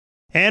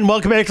And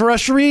welcome back to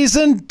Rush to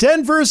Reason,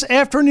 Denver's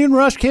Afternoon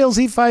Rush,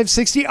 KLZ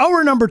 560,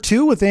 hour number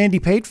 2 with Andy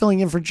Pate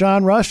filling in for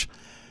John Rush,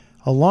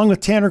 along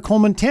with Tanner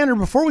Coleman. Tanner,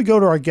 before we go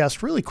to our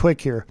guest, really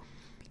quick here,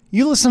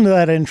 you listen to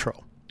that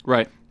intro.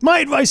 Right. My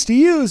advice to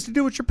you is to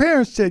do what your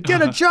parents did,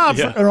 get a job,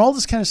 and all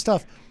this kind of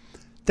stuff.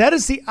 That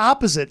is the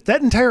opposite.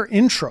 That entire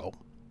intro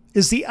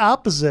is the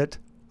opposite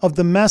of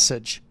the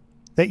message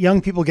that young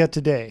people get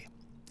today.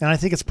 And I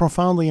think it's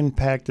profoundly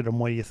impacted them.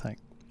 What do you think?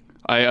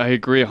 I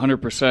agree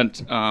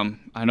 100%.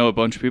 I know a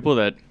bunch of people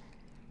that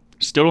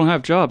still don't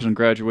have jobs and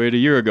graduated a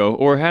year ago,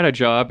 or had a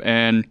job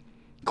and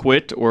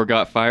quit or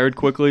got fired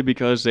quickly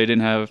because they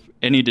didn't have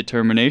any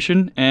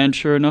determination, and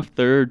sure enough,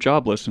 they're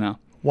jobless now.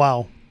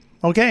 Wow.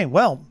 Okay,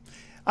 well,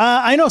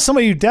 I know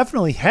somebody who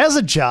definitely has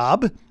a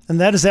job, and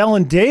that is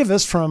Alan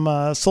Davis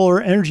from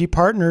Solar Energy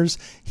Partners.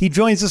 He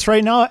joins us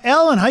right now.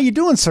 Alan, how you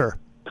doing, sir?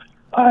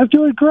 I'm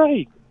doing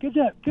great.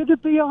 Good to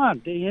be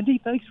on, Andy.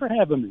 Thanks for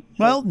having me.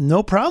 Well,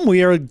 no problem.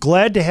 We are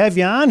glad to have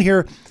you on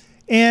here.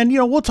 And,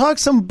 we'll talk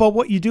some about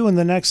what you do in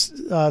the next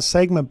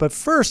segment. But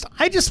first,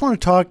 I just want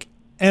to talk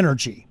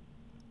energy.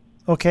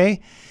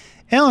 Okay?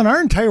 Alan, our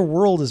entire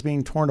world is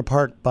being torn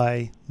apart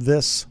by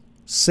this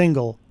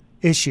single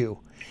issue,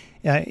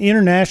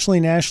 internationally,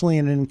 nationally,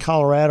 and in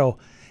Colorado.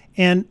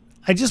 And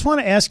I just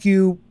want to ask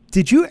you,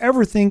 did you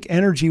ever think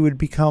energy would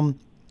become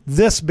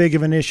this big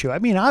of an issue? I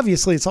mean,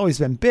 obviously, it's always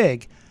been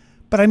big.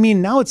 But I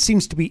mean, now it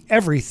seems to be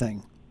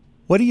everything.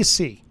 What do you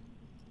see?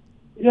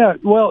 Yeah,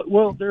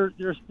 well, there's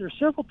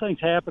several things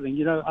happening.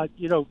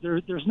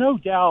 There's no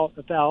doubt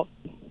about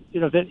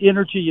that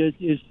energy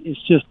is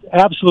just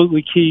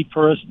absolutely key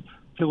for us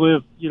to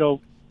live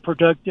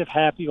productive,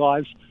 happy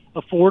lives.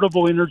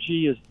 Affordable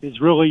energy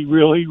is really,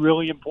 really,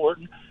 really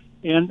important.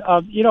 And I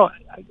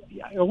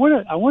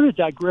want to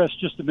digress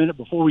just a minute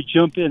before we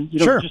jump in.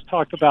 Sure. Just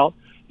talk about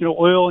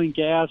oil and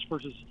gas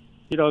versus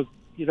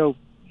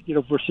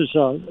versus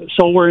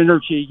solar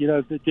energy,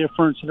 the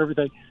difference and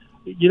everything.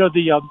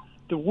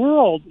 The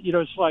world,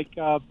 it's like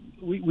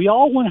we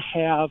all want to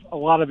have a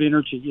lot of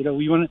energy. If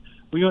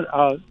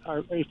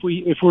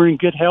we're in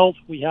good health,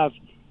 we have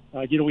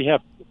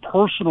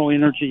personal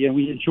energy and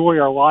we enjoy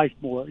our life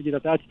more.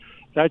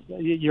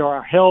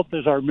 Our health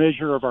is our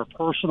measure of our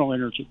personal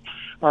energy.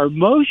 Our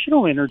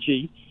emotional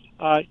energy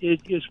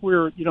is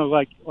where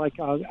I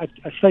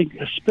think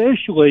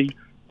especially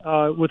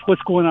with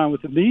what's going on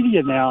with the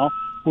media now,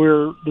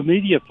 where the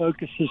media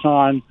focuses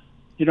on,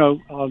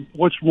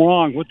 what's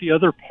wrong, what the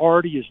other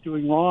party is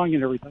doing wrong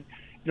and everything,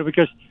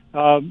 because,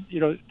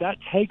 that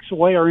takes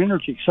away our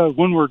energy. So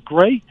when we're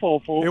grateful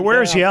for... It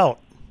wears you out.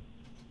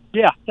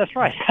 Yeah, that's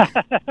right.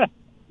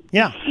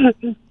 Yeah.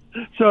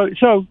 So,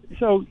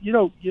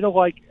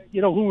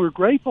 when we're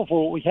grateful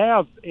for what we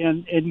have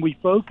and we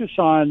focus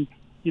on,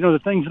 the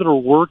things that are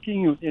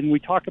working and we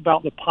talk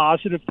about the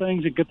positive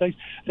things and good things,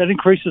 that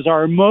increases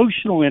our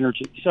emotional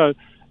energy. So,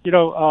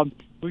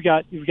 we've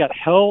got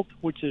health,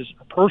 which is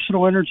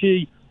personal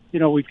energy.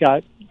 We've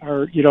got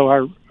our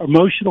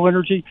emotional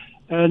energy,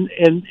 and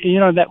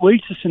that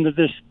leads us into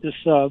this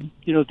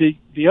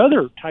the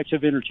other types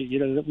of energy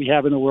that we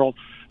have in the world.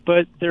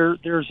 But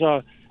there's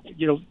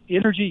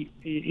energy.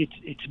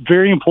 It's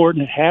very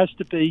important. It has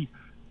to be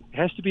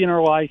in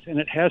our life, and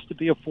it has to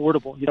be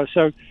affordable.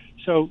 So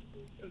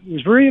it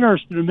was very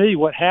interesting to me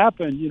what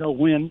happened.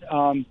 When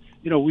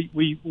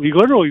we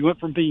literally went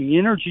from being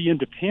energy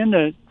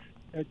independent,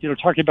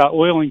 talking about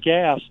oil and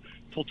gas,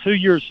 till 2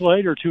 years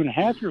later,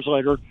 2.5 years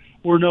later,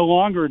 we're no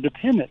longer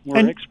independent.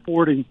 We're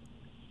exporting.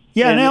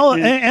 Yeah, and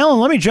Alan,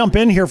 let me jump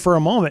in here for a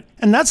moment.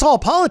 And that's all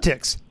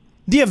politics.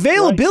 The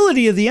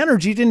availability of the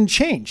energy didn't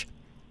change.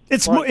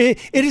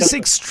 It is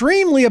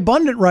extremely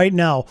abundant right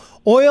now.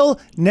 Oil,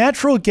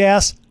 natural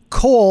gas,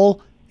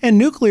 coal, and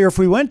nuclear, if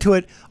we went to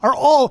it, are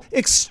all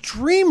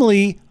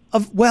extremely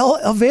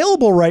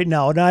available right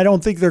now. And I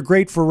don't think they're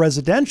great for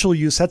residential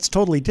use. That's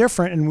totally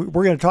different, and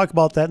we're going to talk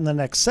about that in the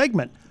next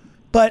segment.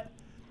 But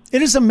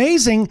it is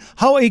amazing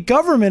how a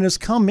government has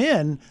come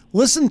in,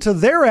 listened to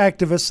their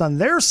activists on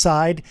their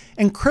side,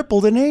 and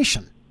crippled a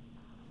nation.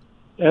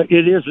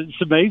 It is.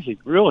 It's amazing,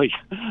 really.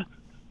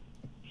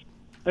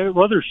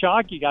 Rather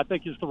shocking, I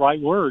think, is the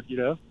right word,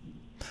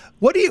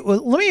 Let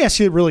me ask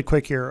you really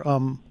quick here.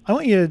 I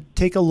want you to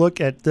take a look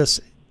at this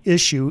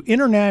issue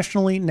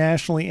internationally,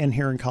 nationally, and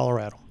here in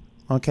Colorado.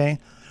 Okay.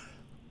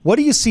 What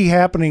do you see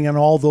happening on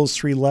all those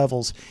three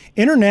levels?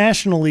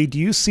 Internationally, do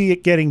you see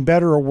it getting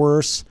better or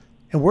worse?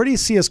 And where do you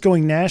see us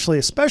going nationally,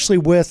 especially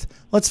with,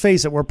 let's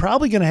face it, we're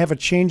probably going to have a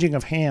changing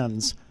of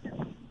hands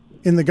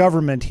in the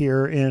government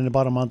here in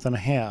about a month and a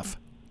half,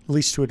 at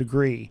least to a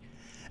degree.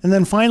 And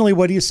then finally,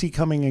 what do you see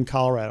coming in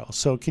Colorado?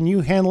 So can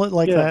you handle it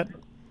like that?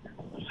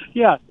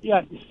 Yeah.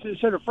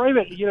 So to frame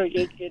it,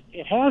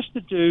 it has to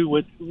do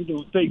with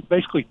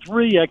basically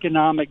three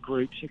economic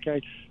groups.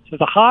 Okay, so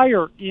the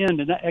higher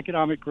end in that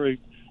economic group,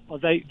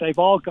 they've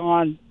all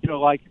gone,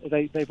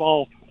 they've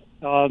all,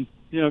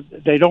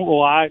 they don't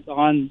rely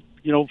on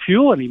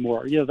fuel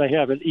anymore. They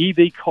have an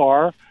EV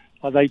car.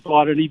 They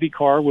bought an EV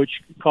car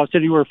which costs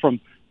anywhere from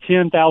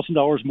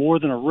 $10,000 more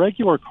than a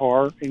regular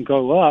car and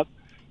go up.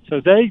 So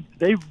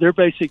they're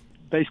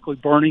basically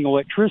burning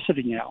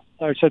electricity now.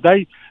 So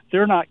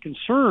they're not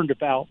concerned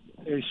about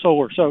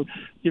solar. So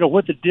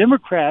what the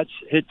Democrats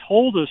had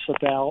told us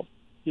about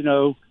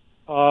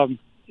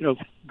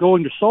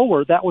going to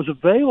solar, that was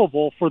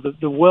available for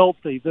the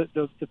wealthy,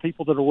 the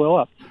people that are well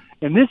up.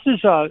 And this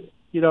is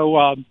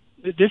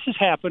this has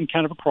happened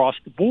kind of across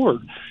the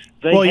board.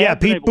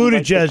 Pete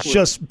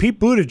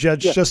Buttigieg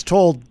just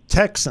told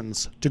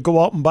Texans to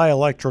go out and buy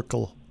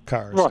electrical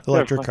cars. Right,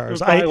 electrical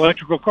cars.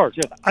 Electrical cars,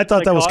 yeah. I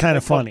thought that was kind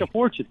of funny. A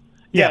fortune.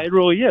 Yeah, it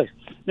really is.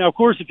 Now, of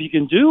course, if you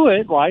can do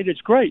it right,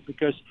 it's great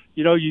because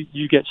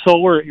you get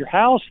solar at your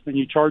house, then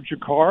you charge your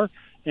car,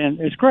 and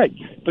it's great.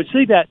 But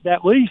see,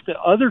 that leaves the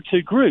other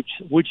two groups,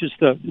 which is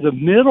the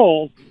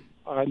middle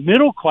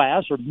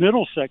class or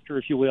middle sector,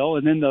 if you will,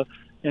 and then the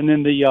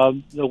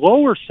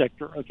lower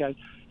sector. Okay,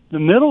 the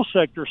middle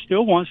sector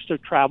still wants to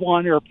travel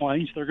on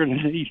airplanes. They're going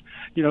to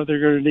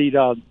need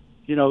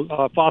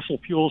fossil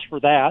fuels for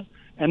that,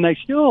 and they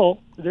still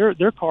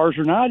their cars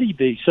are not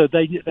EV, so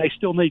they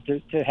still need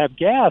to have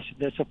gas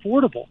that's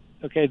affordable.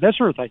 Okay, that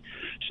sort of thing.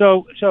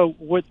 So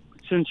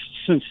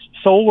since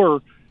solar,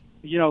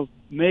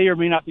 may or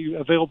may not be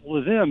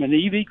available to them, and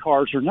EV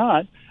cars are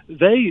not,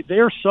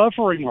 they're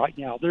suffering right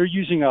now. They're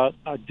using a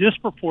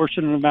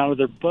disproportionate amount of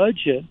their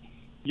budget,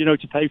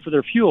 to pay for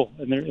their fuel,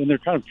 and they're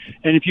kind of.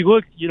 And if you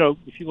look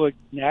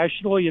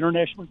nationally,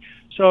 internationally,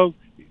 so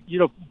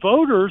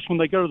voters when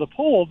they go to the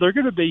poll, they're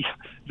going to be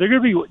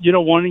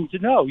wanting to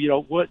know,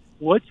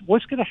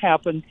 what's going to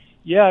happen.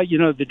 Yeah,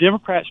 the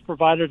Democrats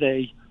provided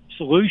a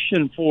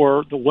solution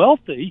for the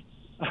wealthy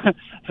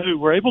who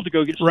were able to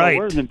go get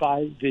solar and then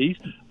buy these,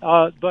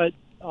 and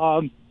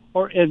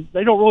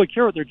they don't really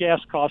care what their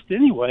gas cost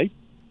anyway.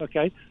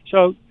 Okay,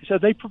 so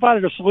they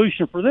provided a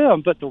solution for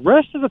them, but the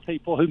rest of the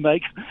people who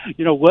make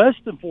less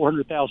than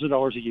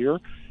 $400,000 a year,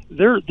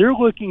 they're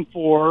looking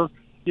for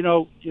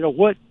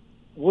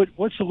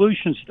what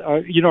solutions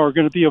are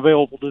going to be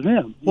available to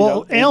them.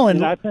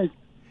 Alan, I think,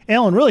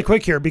 Alan, really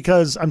quick here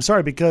because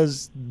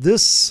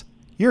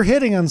you're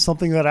hitting on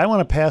something that I want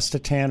to pass to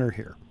Tanner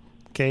here.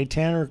 Okay,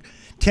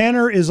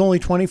 Tanner is only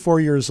 24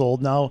 years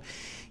old now.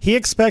 He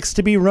expects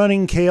to be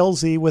running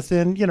KLZ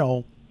within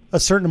a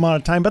certain amount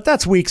of time, but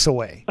that's weeks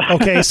away.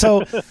 Okay,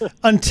 so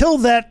until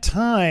that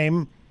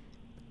time,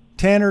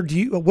 Tanner,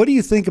 what do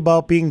you think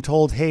about being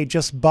told, hey,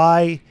 just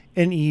buy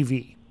an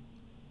EV?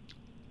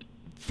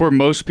 For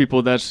most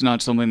people, that's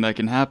not something that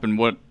can happen.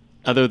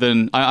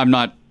 I'm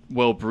not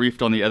well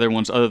briefed on the other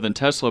ones other than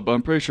Tesla, but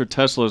I'm pretty sure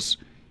Tesla's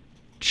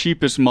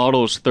cheapest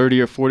model is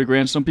 30 or 40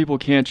 grand. Some people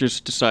can't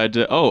just decide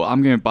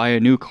I'm going to buy a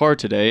new car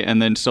today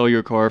and then sell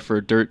your car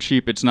for dirt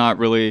cheap. It's not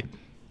really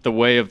the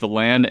way of the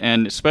land,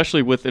 and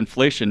especially with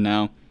inflation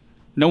now,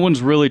 no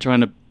one's really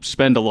trying to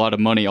spend a lot of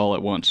money all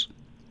at once.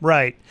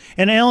 Right.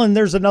 And Alan,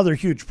 there's another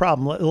huge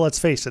problem. Let's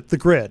face it, the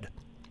grid.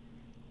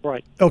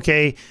 Right.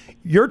 Okay,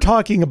 you're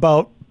talking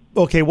about,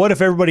 what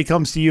if everybody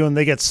comes to you and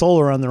they get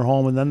solar on their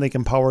home and then they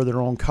can power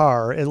their own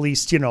car, at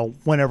least,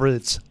 whenever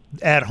it's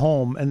at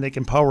home and they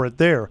can power it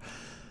there.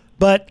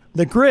 But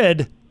the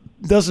grid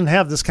doesn't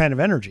have this kind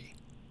of energy.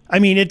 I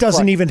mean, it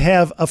doesn't even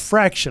have a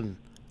fraction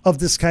of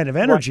this kind of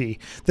energy.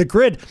 Right. The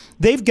grid,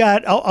 they've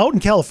got out in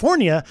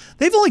California,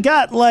 they've only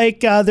got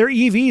their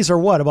EVs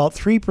are about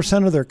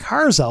 3% of their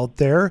cars out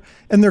there,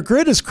 and their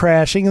grid is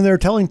crashing, and they're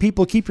telling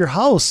people keep your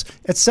house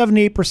at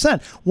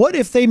 78%. What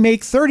if they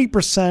make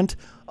 30%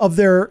 of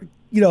their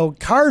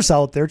cars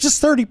out there,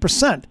 just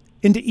 30%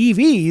 into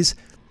EVs,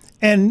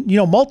 and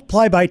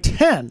multiply by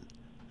 10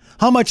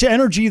 how much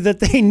energy that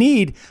they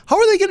need? How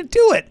are they going to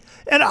do it?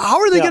 And how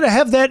are they going to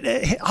have that?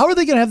 How are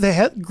they going to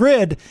have the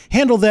grid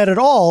handle that at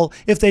all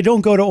if they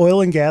don't go to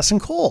oil and gas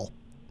and coal?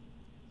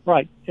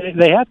 Right,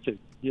 they have to.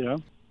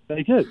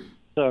 They do.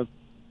 So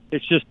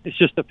it's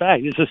just a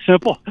fact. It's a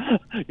simple,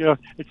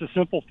 it's a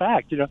simple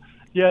fact. In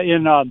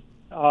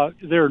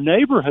there are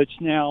neighborhoods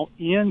now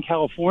in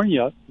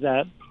California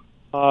that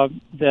are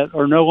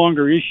no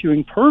longer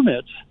issuing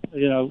permits.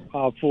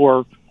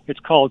 For it's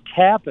called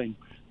capping,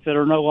 that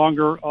are no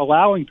longer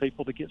allowing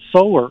people to get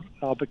solar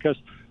because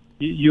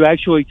you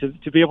actually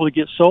to be able to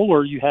get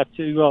solar, you have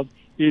to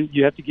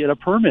get a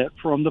permit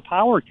from the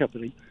power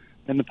company,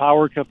 and the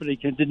power company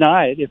can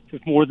deny it if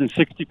more than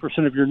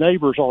 60% of your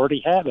neighbors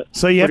already have it.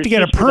 So you have to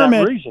get a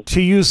permit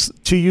to use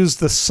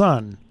the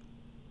sun.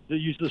 To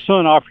use the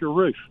sun off your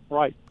roof,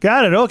 right?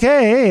 Got it.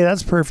 Okay, hey,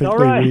 that's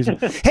perfectly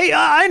reasonable. Hey,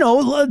 I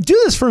know. Do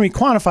this for me.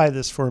 Quantify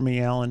this for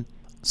me, Alan.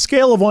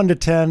 Scale of 1 to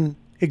 10.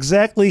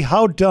 Exactly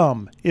how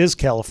dumb is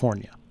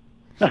California?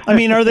 I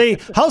mean, how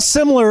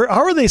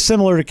are they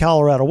similar to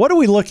Colorado? What are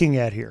we looking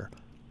at here?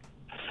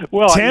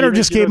 Well, Tanner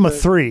just gave him a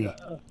 3.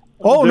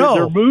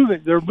 They're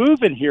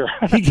moving here.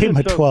 He gave him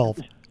a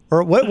 12.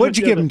 Or what'd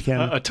you give him, Ken?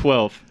 A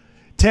 12.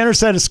 Tanner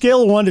said a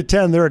scale of 1 to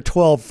 10, they're a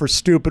 12 for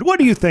stupid. What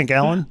do you think,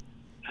 Alan?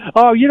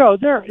 Oh,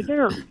 they're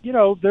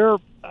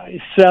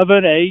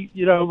 7, 8,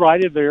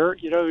 right in there.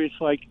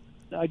 It's like,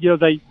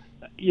 it's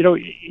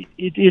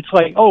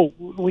like,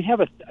 we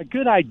have a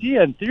good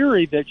idea in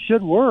theory that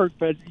should work,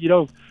 but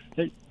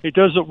it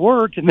doesn't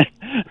work, and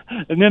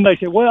then they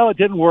say, well, it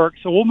didn't work,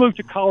 so we'll move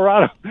to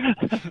Colorado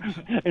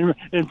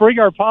and bring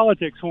our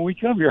politics when we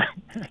come here.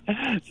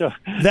 so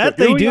that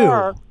they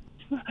do.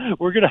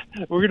 We're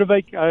gonna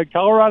make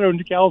Colorado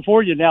into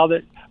California now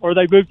or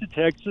they move to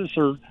Texas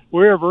or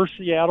wherever,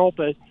 Seattle.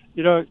 But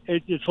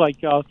it's like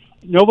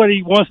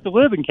nobody wants to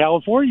live in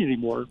California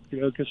anymore,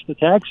 because the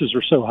taxes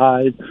are so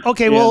high.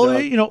 Okay,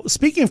 well,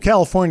 speaking of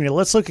California,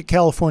 let's look at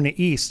California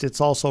East.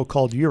 It's also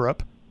called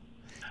Europe,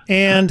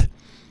 and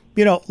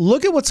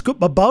look at what's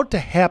about to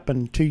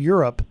happen to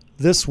Europe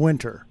this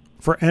winter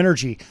for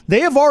energy. They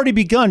have already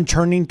begun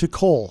turning to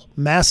coal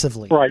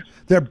massively. Right.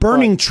 They're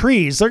burning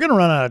trees. They're going to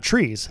run out of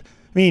trees.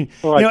 I mean,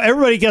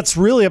 everybody gets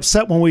really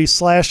upset when we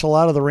slash a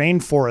lot of the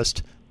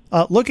rainforest.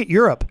 Look at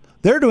Europe.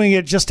 They're doing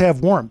it just to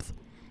have warmth.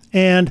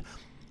 And,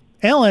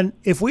 Alan,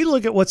 if we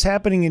look at what's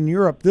happening in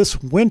Europe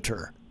this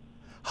winter,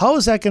 how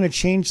is that going to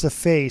change the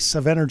face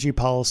of energy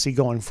policy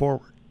going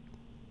forward?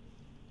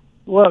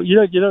 Well, it's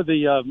going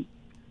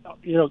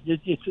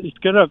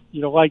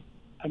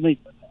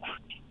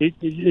to,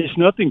 it's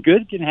nothing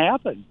good can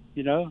happen.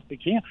 It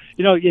can't.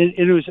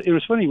 It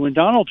was funny when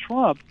Donald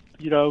Trump,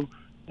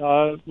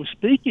 was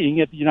speaking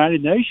at the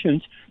United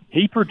Nations.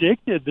 He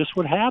predicted this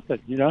would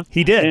happen.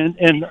 He did,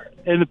 and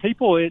the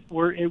people that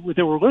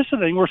were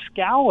listening were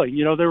scowling.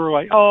 They were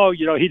like, "Oh,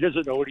 he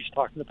doesn't know what he's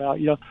talking about."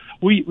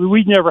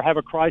 We never have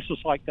a crisis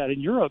like that in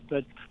Europe,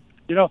 but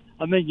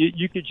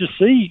you could just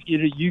see.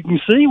 You can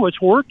see what's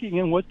working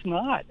and what's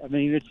not. I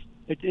mean,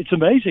 it's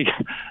amazing,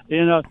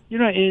 and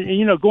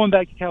going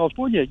back to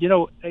California,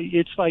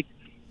 it's like,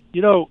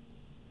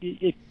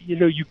 if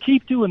you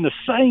keep doing the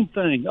same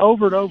thing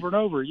over and over and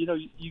over,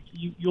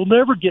 you'll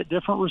never get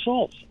different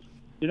results.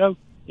 Now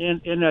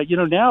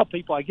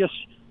people, I guess,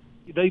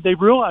 they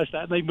realize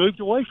that and they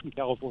moved away from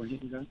California.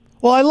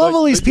 Well, I love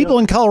all these people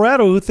in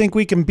Colorado who think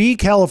we can be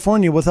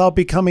California without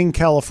becoming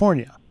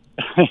California.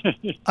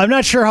 I'm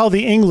not sure how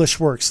the English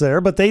works there,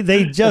 but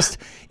they just,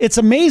 it's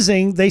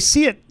amazing. They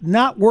see it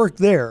not work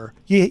there.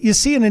 You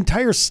see an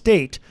entire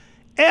state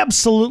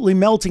absolutely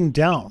melting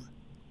down,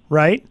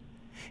 right?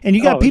 And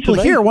you got people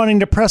here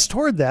wanting to press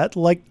toward that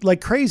like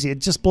crazy. It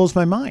just blows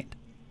my mind.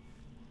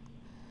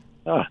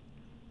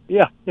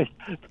 Yeah, it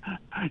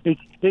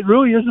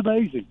really is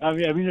amazing. I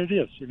mean it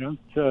is,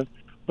 So,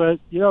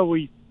 but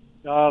we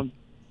have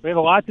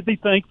a lot to be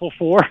thankful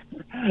for,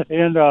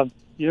 and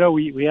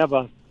we have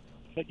a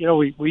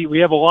we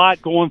have a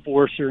lot going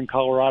for us here in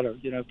Colorado.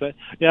 But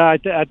yeah,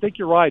 I think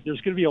you're right. There's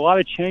going to be a lot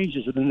of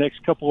changes in the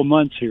next couple of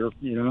months here.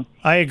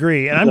 I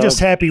agree, and I'm just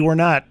happy we're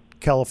not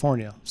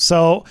California.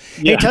 So,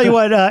 Hey, tell you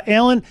what,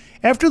 Alan,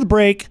 after the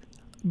break,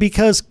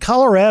 because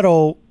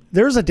Colorado,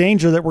 there's a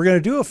danger that we're going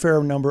to do a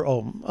fair number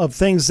of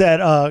things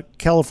that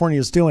California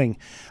is doing.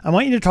 I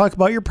want you to talk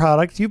about your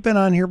product. You've been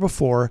on here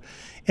before,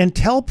 and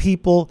tell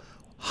people,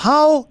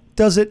 how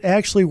does it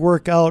actually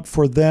work out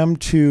for them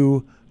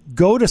to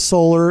go to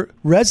solar,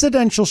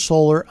 residential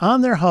solar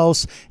on their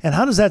house, and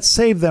how does that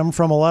save them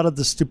from a lot of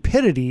the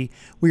stupidity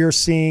we are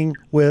seeing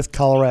with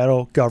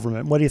Colorado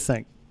government? What do you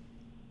think?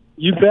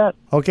 You bet.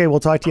 Okay,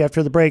 we'll talk to you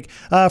after the break.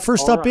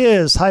 First up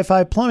is High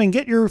Five Plumbing.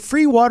 Get your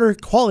free water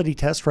quality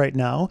test right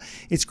now.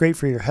 It's great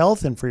for your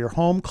health and for your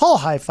home. Call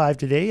High Five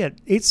today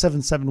at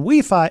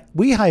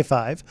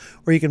 877-WE-HIGH-FIVE,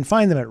 or you can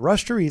find them at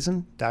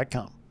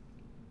rushtoreason.com.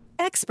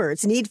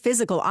 Experts need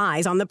physical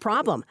eyes on the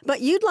problem,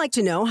 but you'd like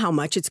to know how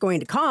much it's going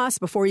to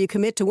cost before you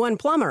commit to one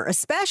plumber,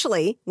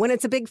 especially when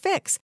it's a big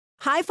fix.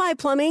 High Five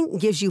Plumbing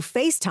gives you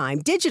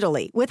FaceTime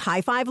digitally with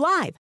High Five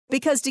Live,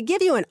 because to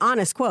give you an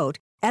honest quote,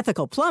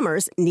 ethical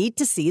plumbers need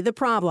to see the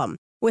problem.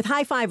 With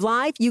High Five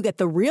Live, you get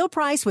the real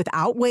price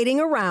without waiting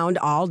around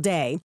all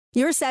day.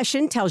 Your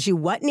session tells you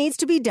what needs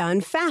to be done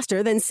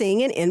faster than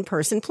seeing an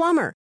in-person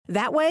plumber.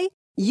 That way,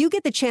 you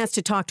get the chance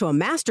to talk to a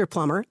master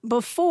plumber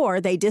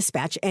before they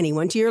dispatch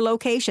anyone to your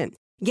location.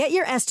 Get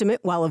your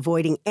estimate while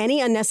avoiding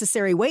any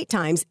unnecessary wait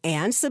times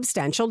and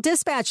substantial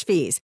dispatch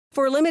fees.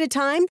 For a limited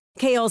time,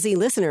 KLZ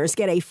listeners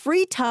get a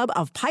free tub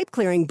of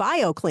pipe-clearing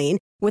BioClean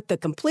with the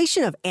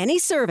completion of any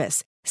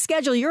service.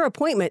 Schedule your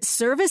appointment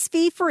service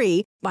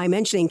fee-free by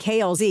mentioning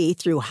KLZ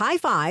through High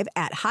Five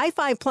at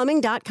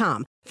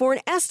highfiveplumbing.com for an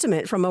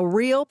estimate from a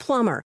real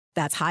plumber.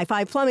 That's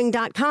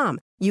highfiveplumbing.com.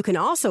 You can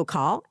also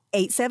call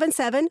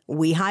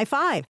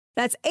 877-WE-HIGH-FIVE.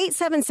 That's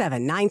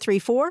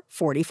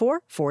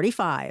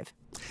 877-934-4445.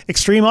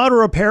 Extreme Auto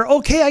Repair.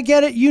 Okay, I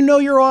get it. You know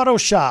your auto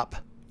shop.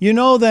 You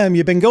know them.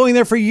 You've been going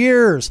there for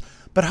years.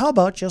 But how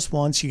about just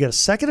once you get a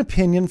second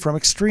opinion from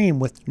Extreme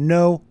with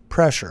no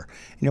pressure?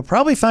 And you'll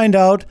probably find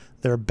out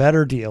they're a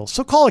better deal.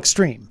 So call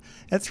Extreme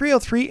at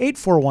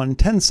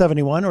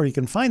 303-841-1071, or you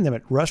can find them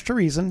at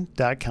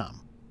rushtoreason.com.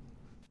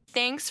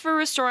 Thanks for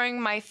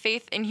restoring my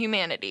faith in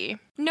humanity.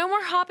 No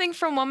more hopping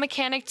from one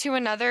mechanic to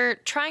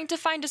another, trying to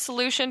find a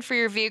solution for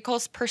your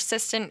vehicle's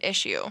persistent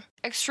issue.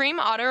 Extreme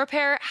Auto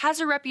Repair has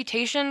a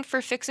reputation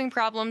for fixing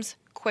problems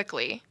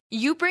quickly.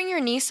 You bring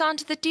your Nissan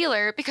to the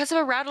dealer because of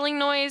a rattling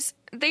noise,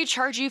 they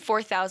charge you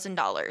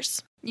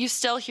 $4,000. you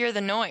still hear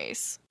the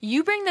noise.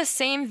 You bring the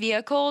same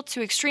vehicle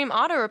to Extreme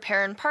Auto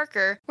Repair in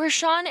Parker, where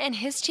Sean and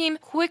his team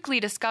quickly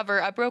discover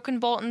a broken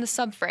bolt in the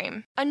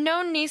subframe. A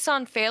known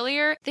Nissan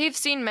failure they've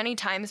seen many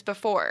times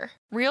before.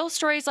 Real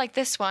stories like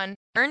this one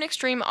earn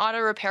Extreme Auto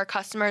Repair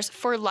customers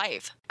for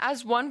life.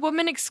 As one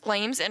woman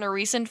exclaims in a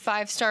recent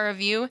 5-star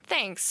review,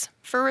 "Thanks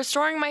for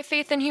restoring my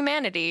faith in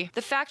humanity."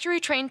 The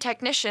factory-trained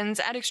technicians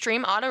at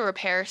Extreme Auto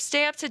Repair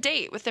stay up to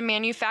date with the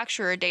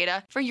manufacturer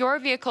data for your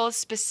vehicle's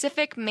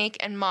specific make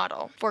and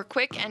model for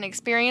quick and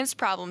experienced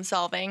problem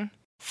solving.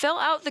 Fill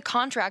out the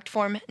contract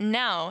form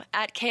now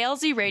at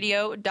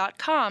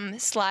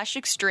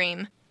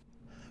klzradio.com/extreme.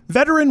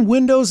 Veteran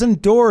Windows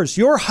and Doors.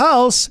 Your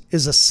house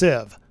is a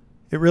sieve.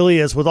 It really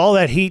is. With all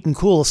that heat and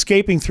cool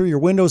escaping through your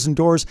windows and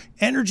doors,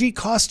 energy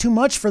costs too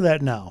much for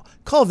that now.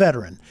 Call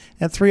Veteran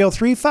at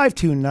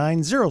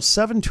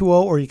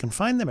 303-529-0720, or you can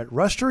find them at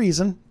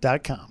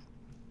rushtoreason.com.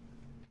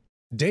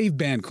 Dave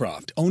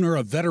Bancroft, owner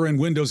of Veteran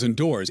Windows and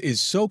Doors, is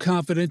so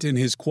confident in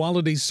his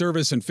quality,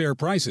 service, and fair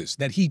prices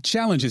that he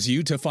challenges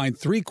you to find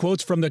 3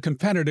 quotes from the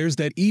competitors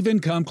that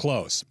even come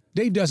close.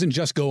 Dave doesn't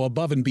just go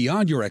above and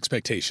beyond your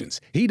expectations.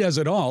 He does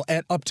it all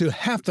at up to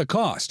half the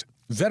cost.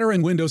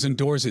 Veteran Windows and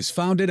Doors is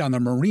founded on the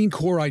Marine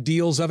Corps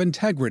ideals of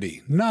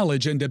integrity,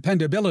 knowledge, and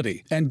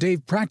dependability, and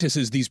Dave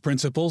practices these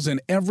principles in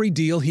every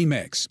deal he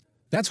makes.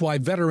 That's why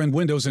Veteran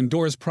Windows and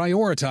Doors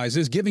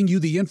prioritizes giving you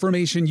the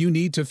information you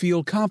need to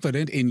feel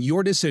confident in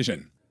your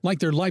decision. Like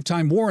their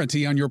lifetime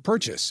warranty on your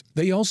purchase,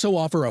 they also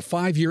offer a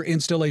 5-year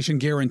installation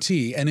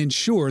guarantee and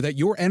ensure that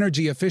your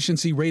energy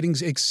efficiency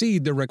ratings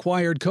exceed the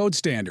required code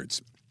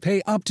standards.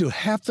 Pay up to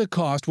half the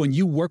cost when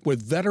you work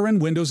with Veteran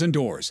Windows and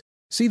Doors.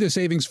 See the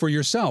savings for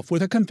yourself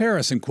with a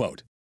comparison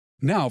quote.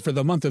 Now, for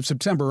the month of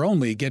September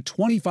only, get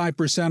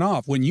 25%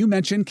 off when you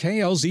mention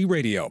KLZ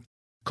Radio.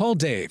 Call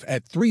Dave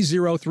at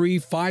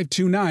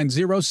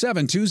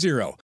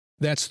 303-529-0720.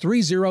 That's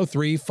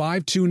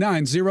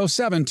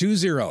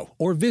 303-529-0720.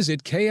 Or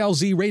visit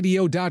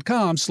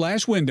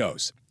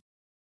klzradio.com/windows.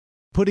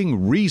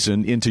 Putting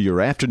reason into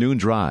your afternoon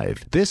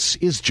drive. This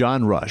is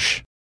John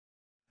Rush.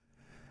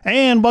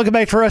 And welcome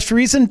back to Rush to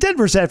Reason,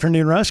 Denver's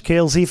Afternoon Rush,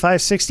 KLZ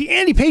 560.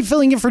 Andy Pate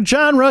filling in for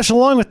John Rush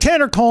along with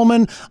Tanner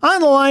Coleman.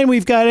 On the line,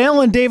 we've got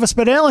Alan Davis.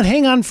 But Alan,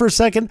 hang on for a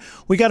second.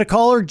 We got a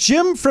caller,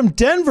 Jim from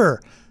Denver.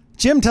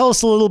 Jim, tell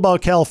us a little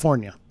about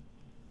California.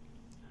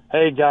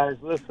 Hey, guys,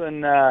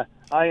 listen, I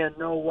in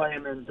no way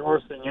am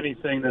endorsing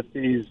anything that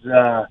these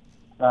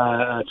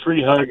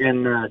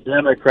tree-hugging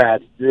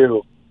Democrats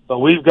do. But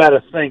we've got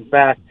to think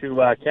back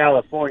to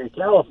California.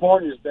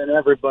 California's been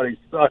everybody's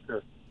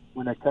sucker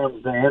when it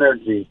comes to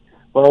energy.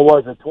 Well,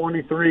 was it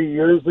 23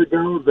 years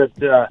ago that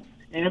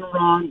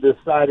Enron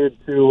decided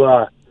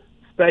to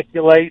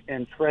speculate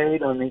and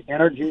trade on the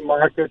energy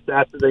markets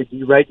after they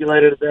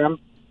deregulated them?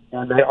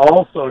 And they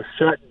also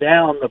shut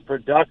down the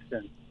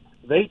production.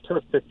 They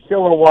took the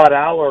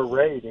kilowatt-hour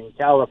rate in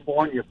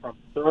California from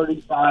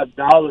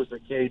 $35 a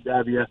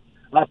kW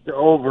up to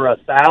over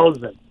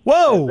 1,000.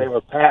 Whoa! They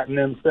were patting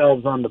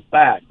themselves on the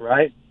back,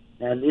 right?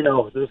 And, you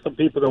know, there's some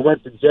people that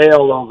went to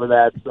jail over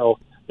that, so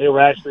they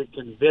were actually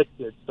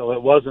convicted, so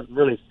it wasn't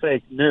really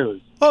fake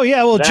news. Oh,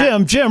 yeah, well,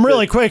 Jim,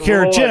 really quick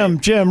here.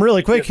 Jim,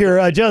 really quick here.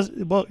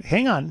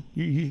 Hang on.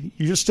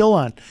 You're still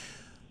on.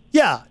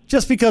 Yeah,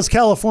 just because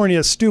California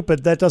is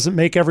stupid, that doesn't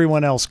make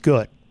everyone else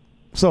good.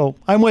 So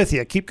I'm with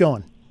you. Keep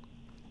going.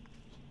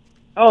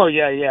 Oh,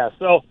 yeah.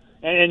 So,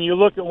 and you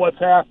look at what's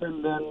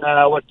happened in,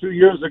 2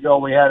 years ago,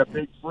 we had a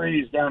big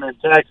freeze down in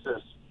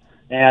Texas.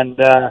 And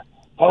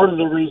part of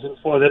the reason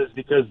for that is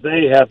because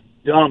they have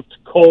dumped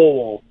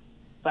coal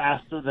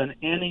faster than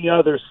any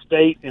other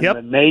state in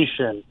the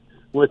nation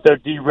with their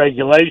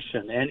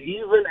deregulation. And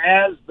even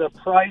as the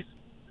price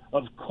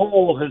of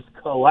coal has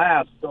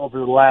collapsed over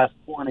the last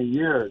 20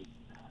 years,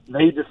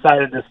 they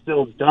decided to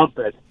still dump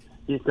it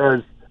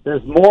because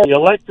there's more. The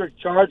electric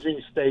charging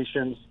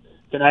stations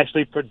can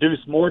actually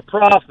produce more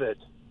profit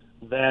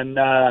than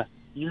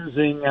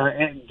using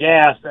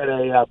gas at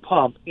a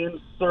pump in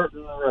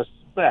certain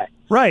respects.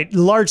 Right,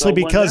 largely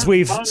because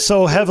we've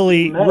so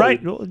heavily... Right,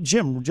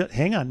 Jim,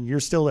 hang on, you're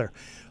still there.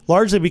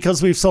 Largely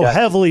because we've so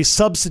heavily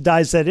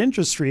subsidized that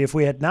industry. If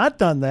we had not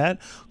done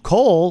that,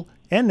 coal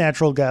and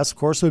natural gas, of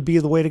course, would be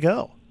the way to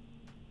go.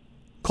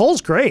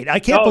 Coal's great. I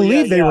can't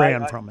believe they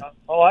ran from it.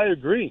 I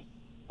agree.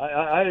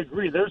 I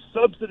agree. There's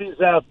subsidies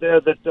out there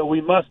that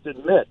we must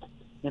admit.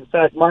 In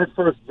fact, my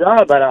first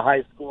job out of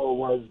high school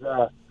was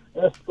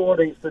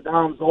escorting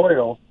Saddam's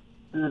oil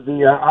to the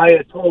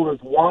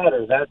Ayatollah's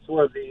water. That's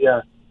where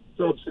the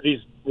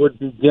subsidies would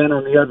begin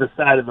on the other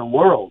side of the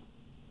world.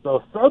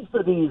 So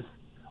subsidies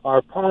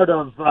are part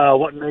of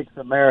what makes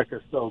America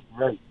so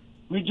great.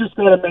 We just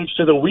got to make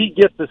sure that we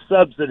get the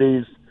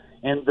subsidies,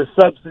 and the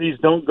subsidies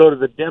don't go to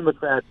the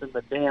Democrats and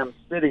the damn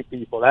city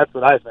people. That's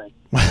what I think.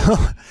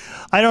 Well,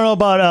 I don't know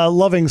about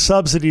loving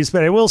subsidies,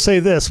 but I will say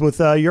this. With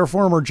your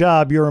former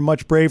job, you're a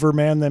much braver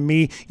man than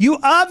me. You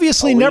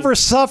obviously never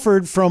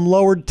suffered from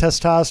lowered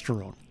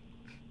testosterone.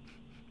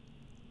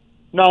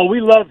 No,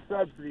 we love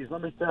subsidies,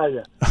 let me tell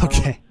you.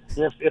 Okay.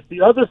 If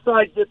the other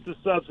side gets the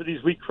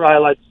subsidies, we cry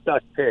like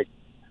stuck pigs.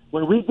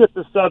 When we get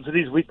the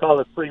subsidies, we call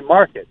it free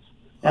markets.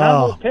 And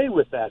I'm okay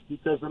with that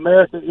because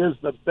America is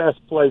the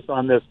best place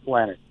on this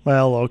planet.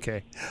 Well,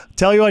 okay.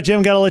 Tell you what,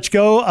 Jim, got to let you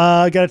go.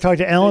 Got to talk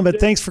to Alan, but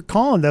thanks for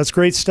calling. That's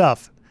great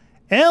stuff.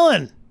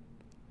 Alan,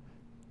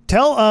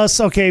 tell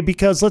us, okay,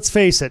 because let's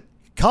face it,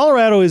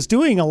 Colorado is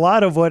doing a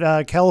lot of what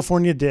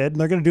California did,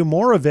 and they're going to do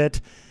more of it.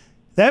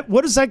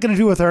 What is that going to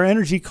do with our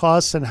energy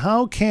costs, and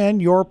how can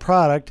your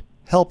product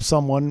help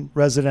someone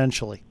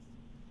residentially?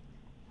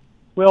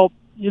 Well,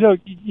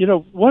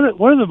 one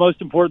of the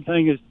most important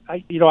things is,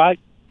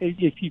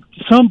 if you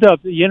summed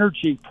up the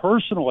energy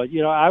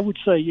personally, I would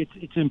say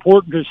it's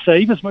important to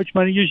save as much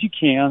money as you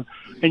can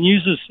and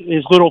use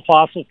as little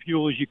fossil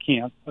fuel as you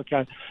can.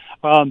 Okay,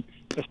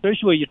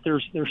 especially if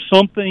there's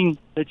something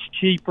that's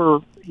cheaper,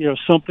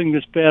 something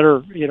that's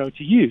better,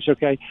 to use.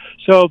 Okay,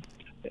 so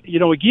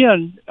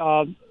again,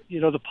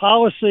 the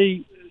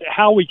policy,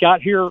 how we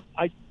got here,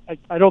 I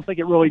don't think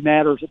it really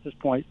matters at this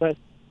point. But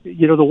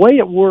the way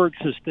it works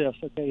is this.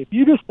 Okay, if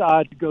you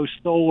decide to go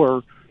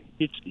solar,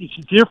 it's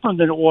different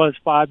than it was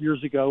 5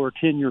 years ago or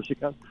 10 years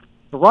ago.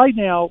 But right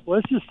now,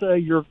 let's just say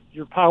your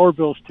power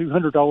bill is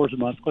 $200 a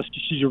month. Let's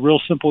just use a real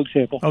simple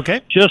example.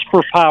 Okay. Just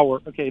for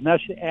power. Okay, and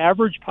that's the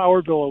average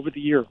power bill over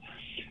the year.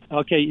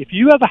 Okay, if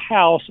you have a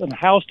house and the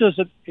house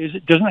doesn't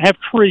have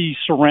trees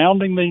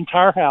surrounding the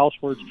entire house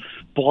where it's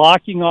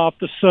blocking off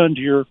the sun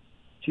to your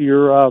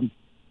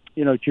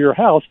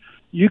house,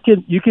 you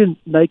can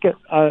make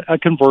a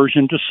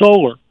conversion to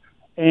solar.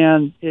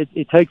 And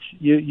it takes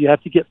you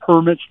have to get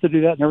permits to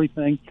do that and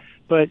everything.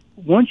 But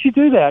once you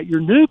do that, your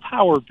new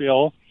power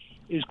bill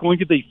is going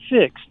to be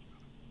fixed.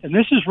 And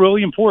this is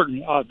really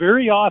important.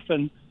 Very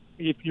often,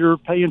 if you're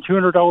paying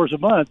 $200 a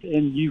month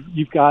and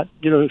you've got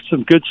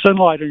some good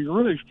sunlight on your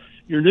roof,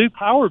 your new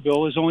power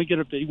bill is only going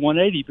to be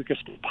 $180 because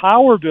the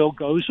power bill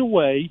goes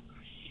away,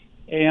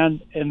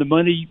 and the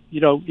money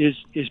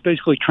is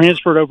basically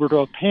transferred over to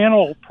a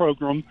panel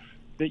program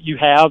that you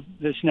have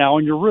that's now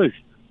on your roof.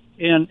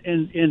 And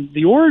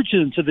the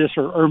origins of this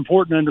are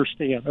important to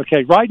understand.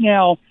 Okay, right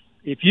now,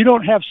 if you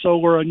don't have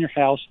solar on your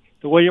house,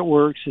 the way it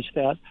works is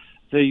that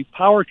the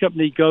power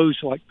company goes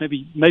like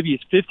maybe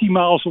it's 50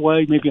 miles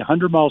away, maybe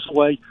 100 miles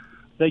away.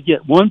 They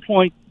get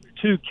 1.2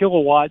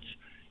 kilowatts,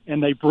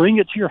 and they bring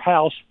it to your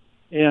house,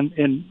 and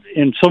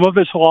some of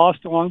it's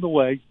lost along the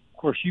way. Of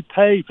course, you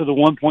pay for the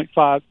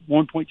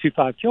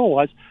 1.25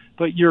 kilowatts,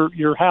 but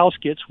your house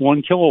gets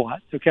 1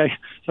 kilowatt. Okay,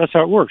 so that's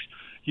how it works.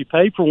 You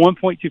pay for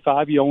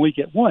 1.25, you only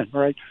get 1,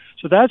 right?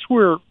 So that's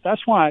why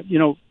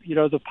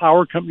the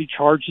power company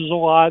charges a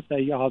lot.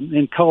 They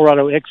in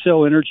Colorado,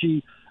 Xcel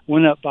Energy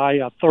went up by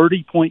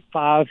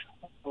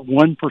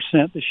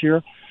 30.51% this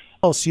year.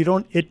 Oh,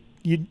 so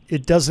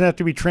it doesn't have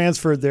to be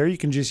transferred there. You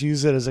can just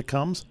use it as it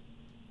comes.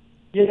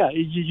 Yeah,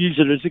 you use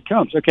it as it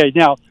comes. Okay,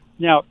 now,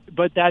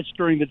 but that's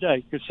during the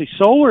day because see,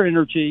 solar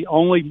energy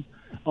only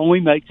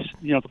makes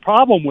the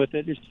problem with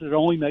it is that it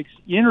only makes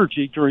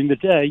energy during the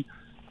day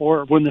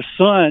or when the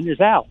sun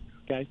is out,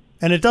 okay?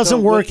 And it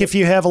doesn't work if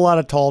you have a lot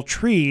of tall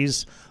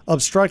trees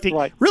obstructing.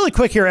 Right. Really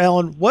quick here,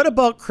 Alan, what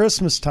about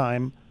Christmas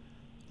time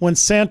when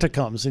Santa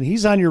comes and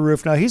he's on your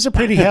roof? Now, he's a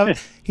pretty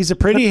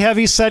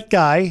heavy set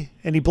guy,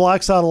 and he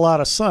blocks out a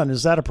lot of sun.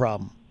 Is that a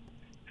problem?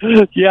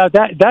 Yeah,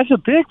 that's a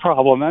big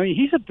problem. I mean,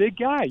 he's a big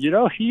guy,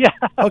 Yeah.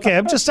 Okay,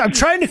 I'm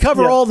trying to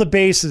cover all the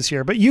bases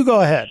here, but you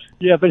go ahead.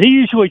 Yeah, but he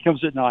usually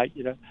comes at night,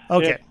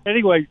 Okay. Yeah,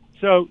 anyway,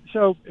 so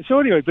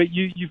anyway, but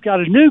you've got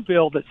a new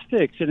bill that's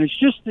fixed, and it's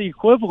just the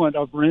equivalent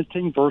of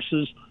renting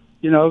versus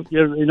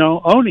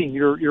owning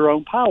your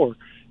own power.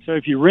 So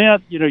if you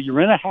rent, you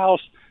rent a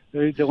house,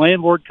 the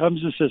landlord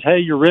comes and says, hey,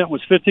 your rent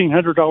was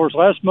 $1,500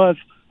 last month.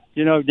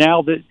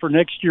 Now that for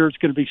next year it's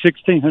going to be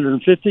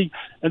 $1,650,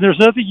 and there's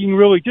nothing you can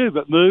really do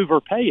but move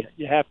or pay it.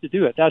 You have to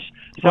do it. That's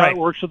how it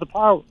works with the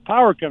power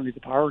company.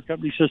 The power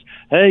company says,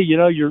 hey,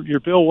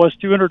 your bill was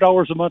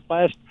 $200 a month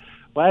last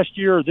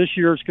year. This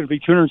year it's going to be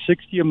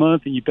 $260 a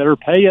month, and you better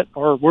pay it,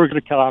 or we're going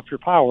to cut off your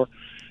power.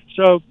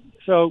 So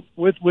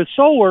with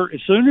solar,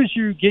 as soon as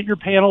you get your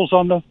panels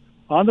on the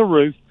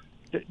roof,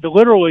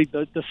 literally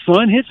the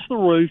sun hits the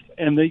roof,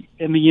 and the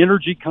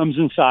energy comes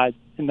inside,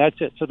 and that's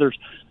it. So there's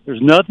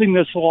nothing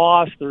that's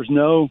lost. There's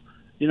no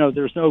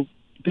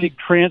big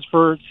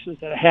transfer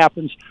that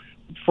happens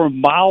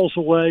from miles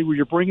away where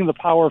you're bringing the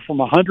power from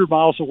 100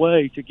 miles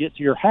away to get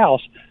to your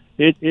house.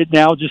 It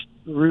now just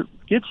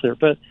gets there.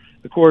 But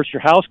of course,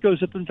 your house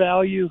goes up in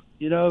value.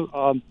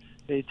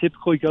 It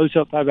typically goes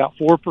up by about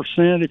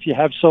 4% if you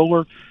have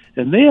solar.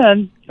 And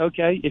then,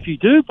 okay, if you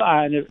do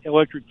buy an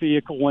electric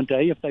vehicle one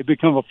day, if they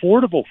become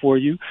affordable for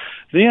you,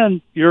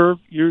 then you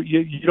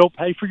don't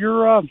pay for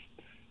your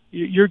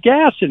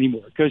gas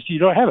anymore because you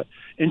don't have it.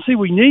 And see,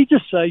 we need to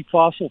save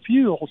fossil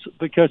fuels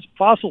because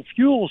fossil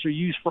fuels are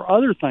used for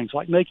other things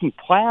like making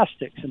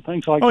plastics and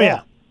things like that.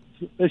 Yeah.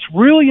 It's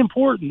really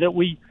important that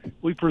we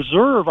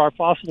preserve our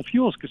fossil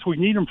fuels because we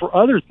need them for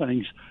other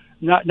things,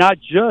 not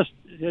just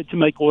to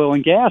make oil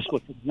and gas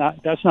with them.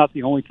 That's not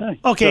the only thing.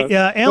 Okay,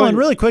 Alan,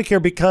 really quick here,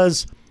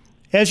 because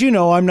As you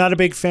know, I'm not a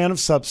big fan of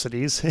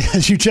subsidies,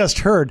 as you just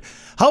heard.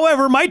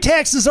 However, my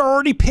taxes are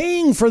already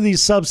paying for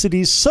these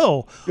subsidies.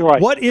 So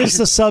what is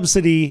the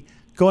subsidy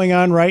going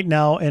on right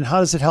now, and how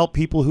does it help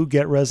people who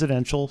get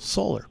residential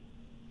solar?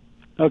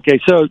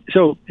 Okay, so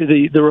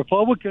the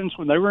Republicans,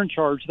 when they were in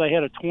charge, they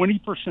had a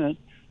 26%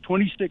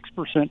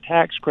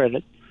 tax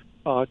credit.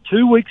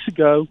 2 weeks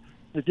ago,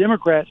 the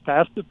Democrats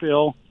passed the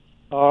bill.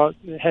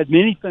 It had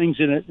many things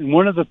in it, and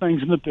one of the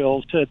things in the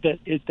bill said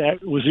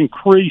that was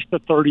increased to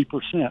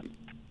 30%.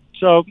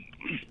 So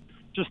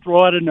just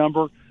throw out a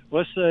number.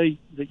 Let's say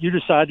that you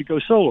decide to go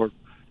solar,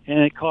 and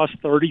it costs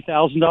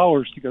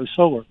 $30,000 to go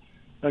solar.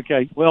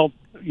 Okay, well,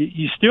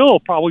 you still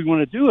probably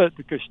want to do it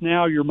because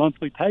now your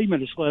monthly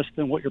payment is less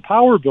than what your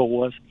power bill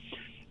was.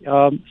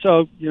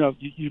 So,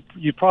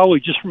 you probably,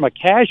 just from a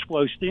cash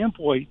flow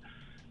standpoint,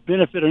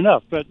 benefit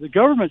enough. But the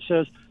government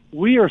says,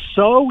 we are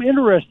so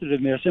interested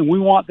in this and we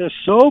want this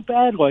so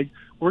badly,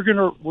 we're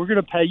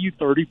gonna pay you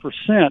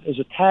 30% as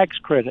a tax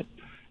credit.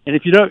 And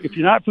if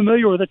you're not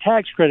familiar with a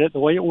tax credit, the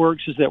way it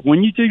works is that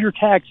when you do your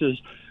taxes,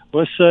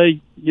 let's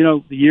say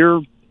the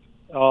year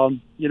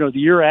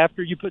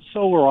after you put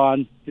solar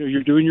on,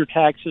 you're doing your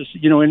taxes.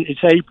 And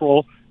it's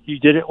April. You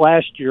did it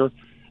last year,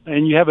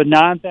 and you have a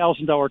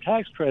 $9,000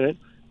 tax credit.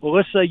 Well,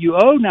 let's say you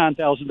owe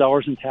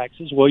 $9,000 in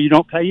taxes. Well, you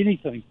don't pay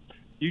anything.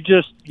 You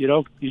just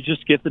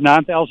get the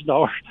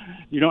 $9,000.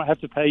 You don't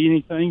have to pay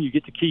anything. You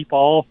get to keep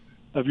all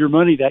of your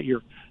money that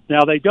year.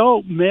 Now, they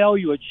don't mail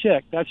you a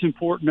check. That's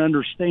important to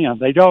understand.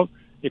 They don't.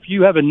 If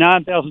you have a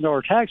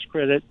 $9,000 tax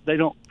credit, they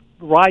don't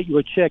write you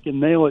a check and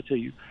mail it to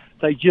you.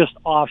 They just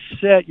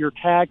offset your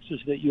taxes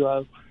that you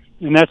owe,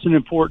 and that's an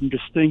important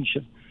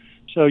distinction.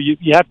 So you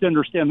have to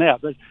understand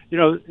that. But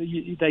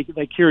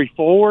they carry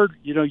forward.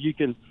 You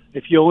can,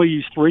 if you only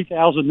use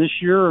 $3,000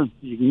 this year,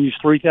 you can use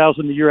 $3,000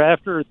 the year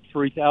after,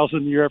 $3,000 the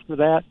year after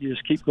that. You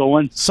just keep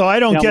going. So I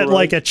don't get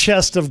like a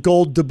chest of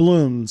gold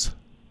doubloons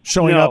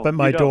showing up at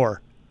my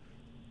door.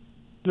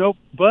 Nope.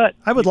 But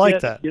I would like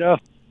that.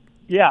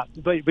 Yeah,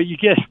 but you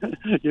get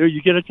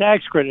you get a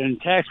tax credit, and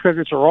tax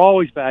credits are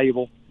always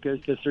valuable because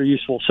they're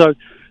useful. So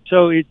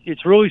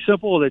it's really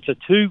simple.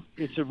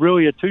 It's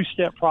really a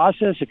two-step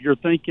process. If you're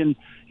thinking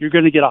you're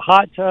going to get a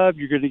hot tub,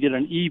 you're going to get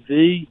an EV,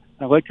 an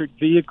electric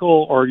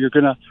vehicle, or you're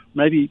going to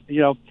maybe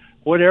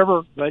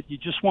whatever, but you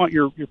just want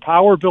your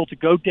power bill to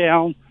go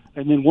down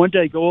and then one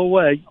day go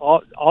away.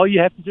 All you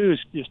have to do is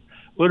just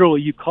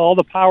literally you call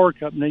the power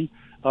company.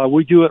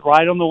 We do it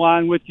right on the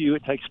line with you.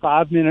 It takes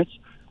 5 minutes,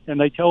 and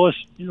they tell us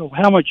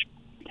how much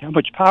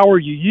power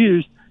you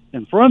used,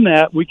 and from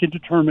that we can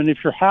determine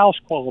if your house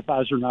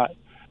qualifies or not.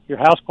 Your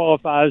house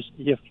qualifies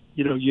if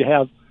you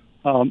have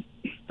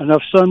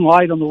enough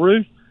sunlight on the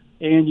roof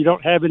and you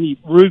don't have any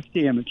roof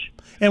damage.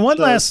 And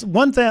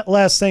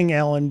last thing,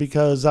 Alan,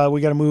 because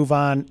we got to move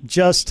on.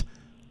 Just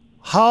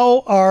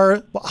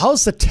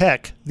how's the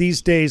tech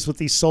these days with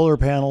these solar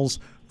panels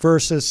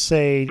versus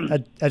say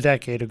a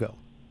decade ago?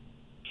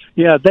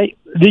 Yeah,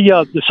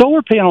 the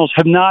solar panels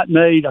have not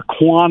made a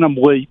quantum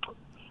leap.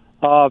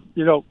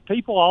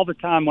 People all the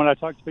time, when I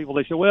talk to people,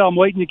 they say, well, I'm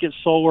waiting to get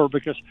solar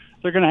because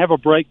they're going to have a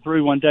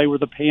breakthrough one day where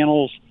the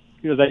panels,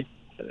 they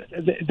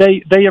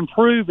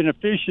improve in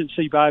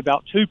efficiency by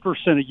about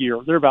 2% a year.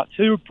 They're about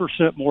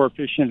 2% more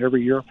efficient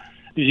every year as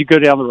you go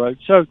down the road.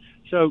 So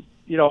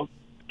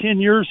 10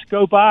 years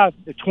go by,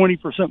 they're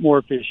 20% more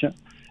efficient.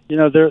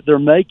 They're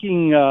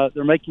making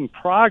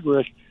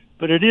progress,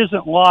 but it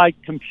isn't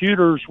like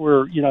computers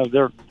where,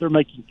 they're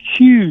making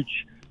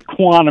huge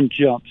quantum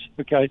jumps.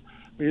 Okay.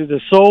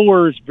 The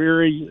solar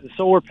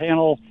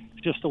panel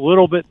is just a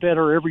little bit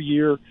better every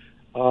year.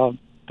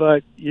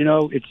 But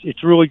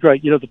it's really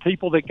great. The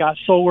people that got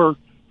solar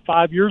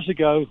 5 years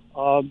ago,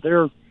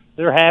 they're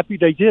happy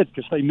they did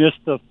because they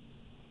missed the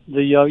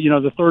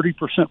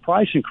 30%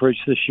 price increase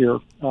this year,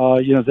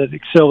 that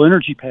Xcel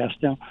Energy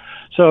passed down.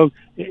 So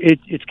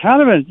it's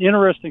kind of an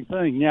interesting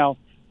thing. Now,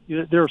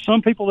 there are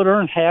some people that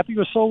aren't happy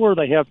with solar.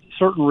 They have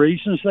certain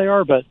reasons they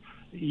are, but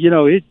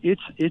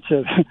it's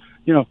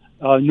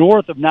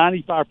north of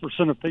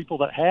 95% of people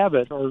that have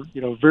it are,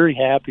 very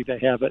happy they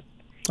have it.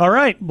 All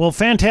right. Well,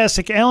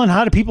 fantastic. Alan,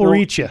 how do people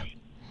reach you?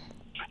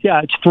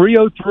 Yeah, it's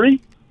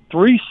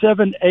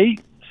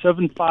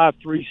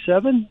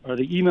 303-378-7537, or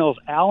the email is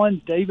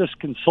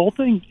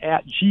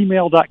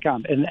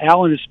alandavisconsulting@gmail.com. And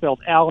Alan is spelled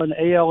Alan,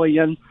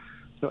 A-L-A-N,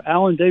 so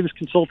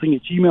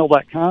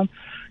alandavisconsulting@gmail.com.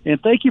 And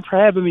thank you for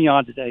having me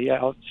on today.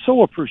 I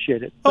so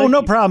appreciate it. Thank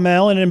you. Problem,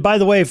 Alan. And by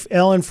the way,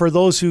 Alan, for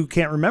those who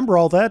can't remember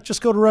all that,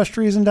 just go to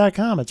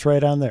rushtreason.com. It's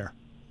right on there.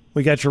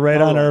 We got you right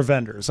on our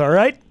vendors. All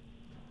right?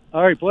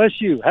 All right. Bless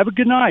you. Have a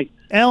good night.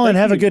 Alan,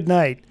 have a good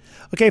night.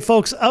 Okay,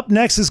 folks, up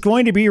next is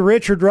going to be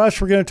Richard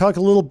Rush. We're going to talk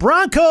a little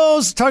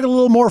Broncos, talk a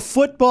little more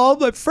football.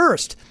 But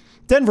first,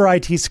 Denver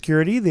IT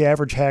Security, the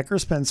average hacker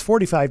spends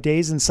 45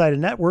 days inside a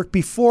network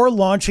before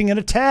launching an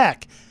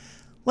attack.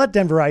 Let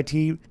Denver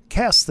IT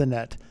cast the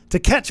net to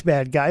catch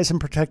bad guys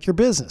and protect your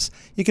business.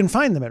 You can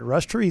find them at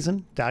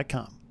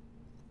rushtreason.com.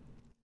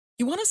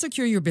 You want to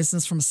secure your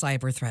business from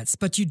cyber threats,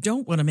 but you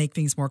don't want to make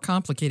things more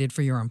complicated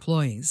for your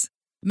employees.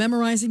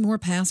 Memorizing more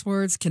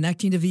passwords,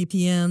 connecting to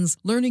VPNs,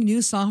 learning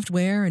new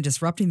software, and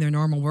disrupting their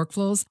normal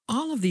workflows,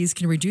 all of these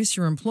can reduce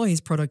your employees'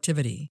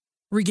 productivity.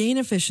 Regain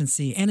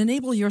efficiency and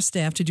enable your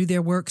staff to do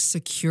their work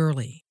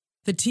securely.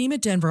 The team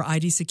at Denver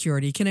ID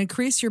Security can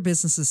increase your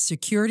business's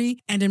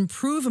security and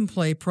improve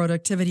employee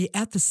productivity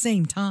at the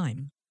same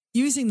time.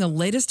 Using the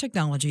latest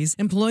technologies,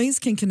 employees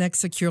can connect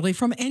securely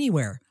from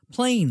anywhere,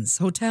 planes,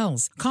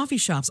 hotels, coffee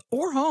shops,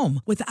 or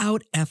home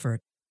without effort.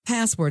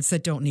 Passwords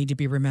that don't need to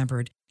be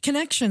remembered,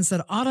 connections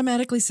that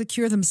automatically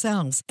secure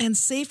themselves, and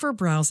safer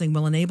browsing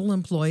will enable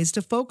employees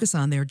to focus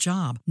on their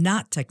job,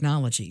 not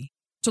technology.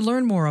 To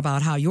learn more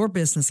about how your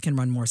business can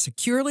run more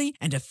securely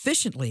and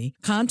efficiently,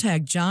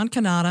 contact John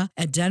Canada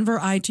at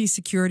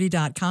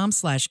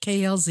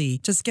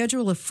denveritsecurity.com/KLZ to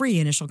schedule a free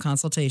initial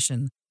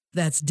consultation.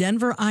 That's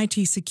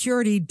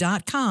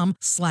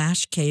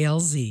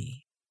denveritsecurity.com/KLZ.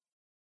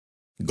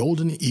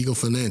 Golden Eagle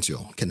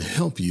Financial can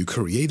help you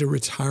create a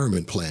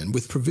retirement plan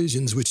with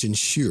provisions which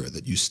ensure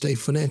that you stay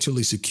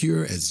financially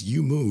secure as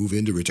you move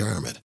into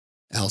retirement.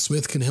 Al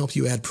Smith can help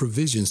you add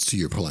provisions to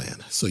your plan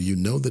so you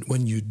know that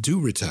when you do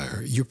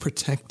retire, you're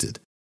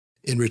protected.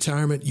 In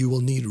retirement, you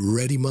will need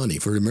ready money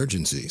for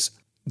emergencies,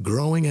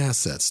 growing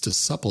assets to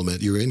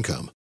supplement your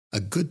income, a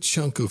good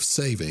chunk of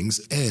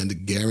savings,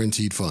 and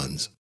guaranteed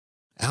funds.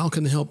 Al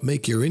can help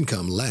make your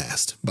income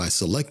last by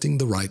selecting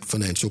the right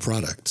financial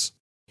products.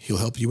 He'll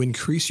help you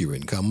increase your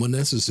income when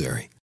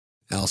necessary.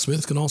 Al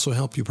Smith can also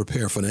help you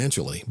prepare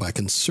financially by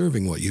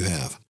conserving what you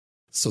have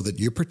so that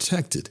you're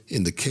protected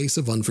in the case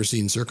of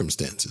unforeseen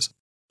circumstances.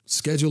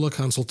 Schedule a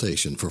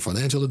consultation for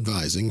financial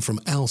advising from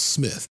Al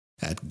Smith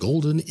at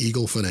Golden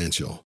Eagle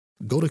Financial.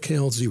 Go to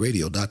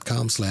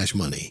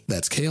klzradio.com/money.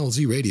 That's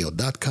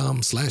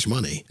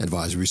klzradio.com/money.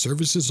 Advisory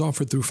services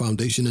offered through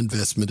Foundation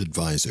Investment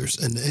Advisors,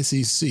 an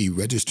SEC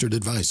registered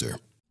advisor.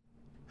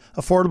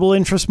 Affordable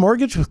Interest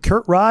Mortgage with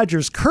Kurt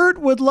Rogers. Kurt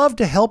would love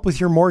to help with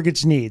your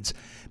mortgage needs.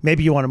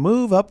 Maybe you want to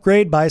move,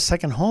 upgrade, buy a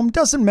second home.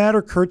 Doesn't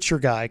matter. Kurt's your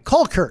guy.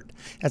 Call Kurt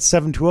at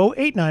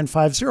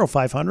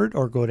 720-895-0500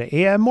 or go to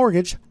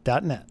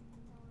aimortgage.net.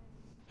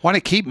 Want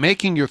to keep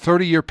making your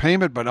 30-year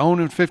payment but own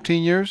in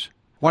 15 years?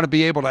 Want to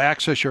be able to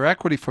access your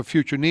equity for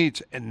future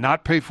needs and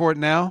not pay for it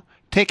now?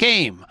 Take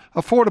AIM,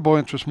 Affordable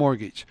Interest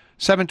Mortgage,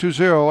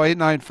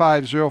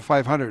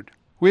 720-895-0500.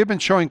 We have been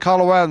showing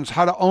Coloradans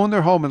how to own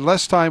their home in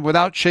less time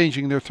without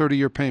changing their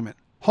 30-year payment.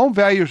 Home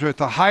values are at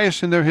the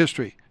highest in their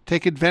history.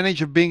 Take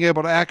advantage of being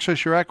able to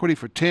access your equity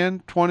for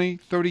 10, 20,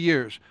 30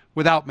 years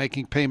without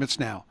making payments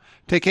now.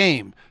 Take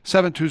AIM,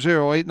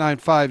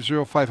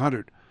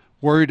 720-895-0500.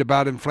 Worried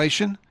about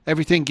inflation?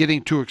 Everything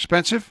getting too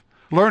expensive?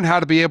 Learn how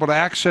to be able to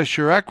access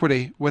your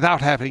equity without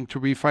having to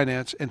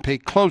refinance and pay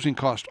closing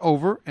costs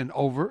over and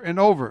over and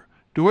over.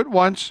 Do it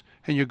once,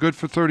 and you're good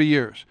for 30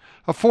 years.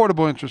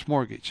 Affordable Interest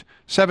Mortgage,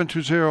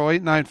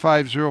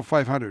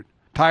 720-895-0500.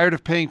 Tired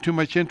of paying too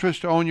much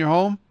interest to own your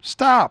home?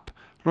 Stop.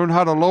 Learn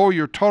how to lower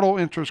your total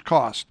interest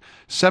cost,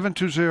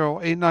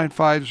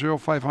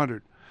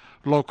 720-895-0500.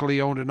 Locally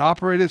owned and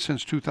operated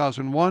since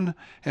 2001,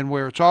 and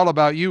where it's all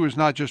about you is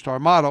not just our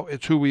motto,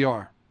 it's who we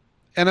are.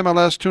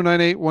 NMLS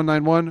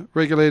 298191,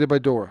 regulated by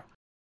DORA.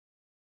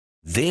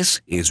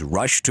 This is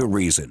Rush to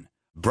Reason,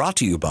 brought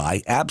to you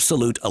by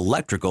Absolute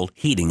Electrical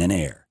Heating and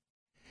Air.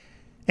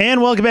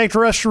 And welcome back to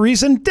Rush to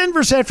Reason,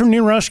 Denver's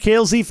Afternoon Rush,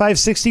 KLZ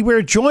 560.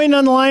 We're joined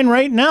on the line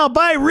right now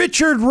by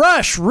Richard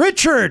Rush.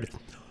 Richard,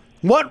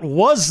 what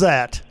was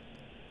that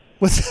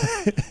with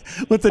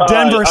the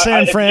Denver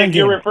San Fran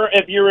game?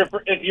 If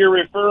you're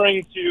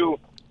referring to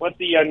what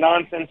the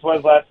nonsense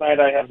was last night,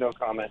 I have no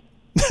comment.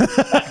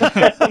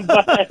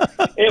 But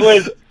it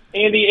was,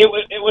 Andy.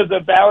 It was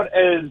about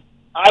as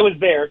I was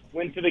there,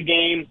 went to the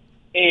game,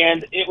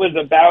 and it was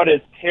about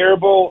as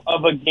terrible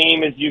of a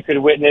game as you could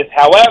witness.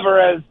 However,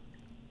 as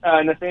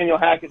Nathaniel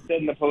Hackett said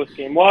in the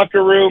post-game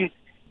locker room,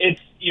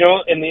 it's,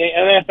 in the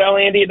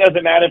NFL, Andy, it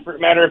doesn't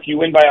matter if you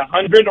win by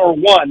 100 or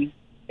 1,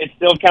 it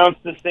still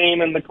counts the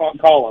same in the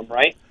column,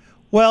 right?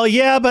 Well,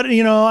 yeah, but,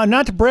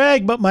 not to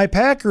brag, but my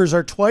Packers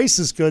are twice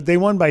as good. They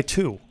won by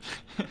 2.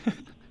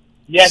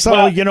 Yes, so,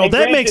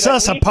 that makes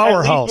us a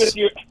powerhouse.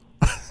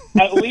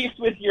 At least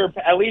with your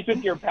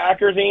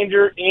Packers,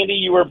 Andy,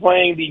 you were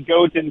playing the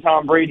GOAT and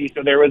Tom Brady,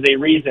 so there was a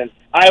reason.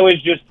 I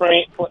was just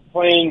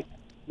playing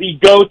the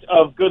GOAT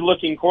of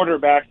good-looking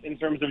quarterbacks in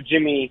terms of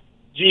Jimmy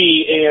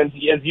G, and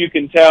as you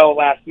can tell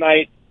last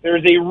night,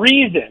 there's a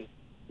reason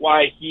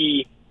why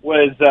he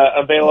was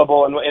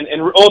available and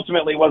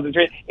ultimately wasn't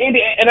traded.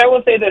 Andy, and I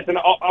will say this, and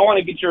I want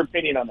to get your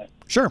opinion on this.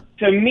 Sure.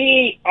 To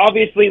me,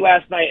 obviously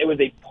last night it was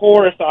a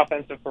porous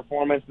offensive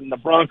performance, and the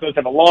Broncos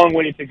have a long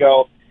way to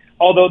go,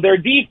 although their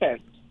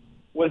defense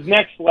was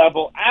next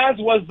level, as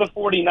was the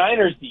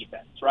 49ers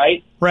defense,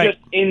 right? Right. Just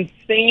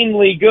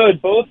insanely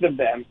good, both of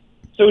them.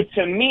 So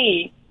to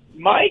me,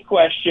 my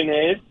question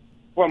is,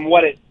 from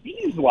what it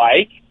seems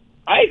like,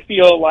 I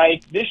feel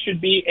like this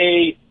should be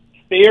a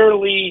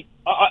fairly,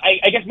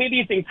 I guess maybe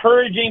it's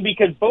encouraging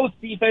because both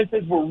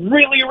defenses were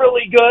really,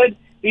 really good.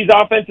 These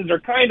offenses are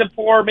kind of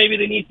poor. Maybe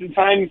they need some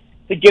time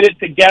to get it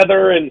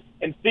together and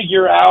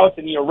figure out.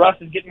 And, Russ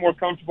is getting more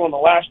comfortable in the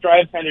last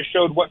drive, kind of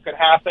showed what could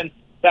happen,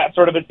 that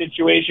sort of a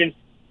situation.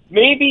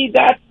 Maybe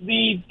that's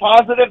the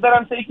positive that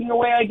I'm taking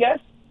away, I guess.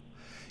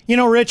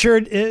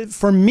 Richard,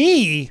 for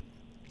me,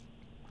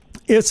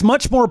 it's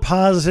much more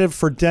positive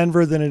for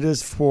Denver than it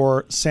is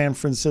for San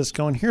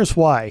Francisco, and here's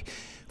why.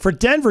 For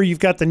Denver, you've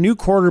got the new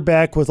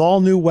quarterback with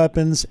all new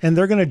weapons, and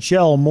they're going to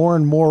gel more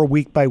and more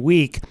week by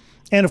week.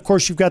 And, of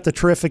course, you've got the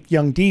terrific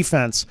young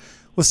defense.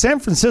 With San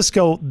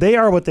Francisco, they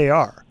are what they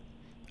are.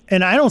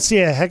 And I don't see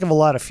a heck of a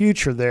lot of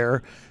future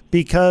there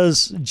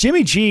because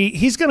Jimmy G,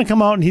 he's going to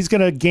come out and he's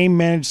going to game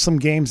manage some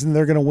games, and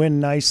they're going to win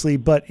nicely.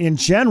 But in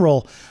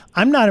general,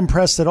 I'm not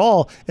impressed at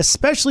all,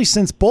 especially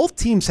since both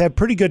teams have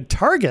pretty good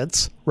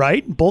targets,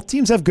 right? Both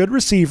teams have good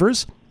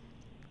receivers,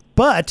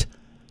 but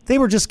they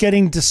were just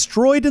getting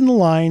destroyed in the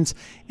lines,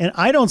 and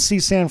I don't see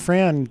San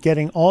Fran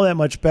getting all that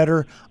much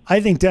better. I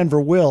think Denver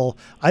will.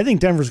 I think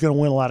Denver's going to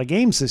win a lot of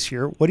games this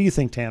year. What do you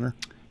think, Tanner?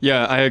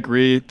 Yeah, I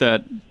agree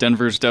that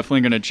Denver's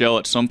definitely going to gel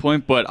at some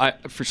point,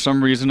 but for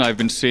some reason I've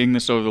been seeing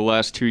this over the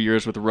last 2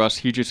 years with Russ.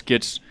 He just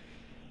gets,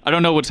 I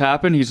don't know what's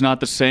happened. He's not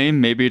the same.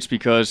 Maybe it's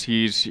because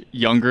he's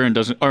younger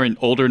and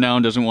older now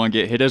and doesn't want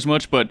to get hit as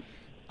much, but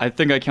I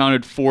think I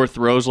counted 4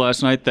 throws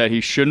last night that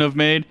he shouldn't have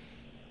made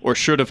or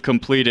should have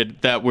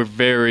completed that were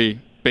very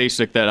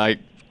basic that I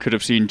could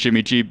have seen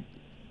Jimmy G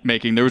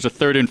making. There was a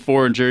 3rd and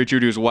 4 and Jerry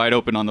Jeudy was wide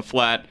open on the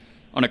flat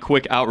on a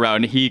quick out route,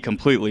 and he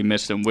completely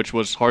missed him, which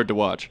was hard to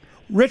watch.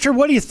 Richard,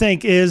 what do you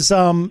think? Is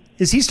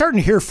he starting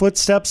to hear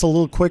footsteps a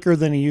little quicker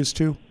than he used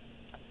to?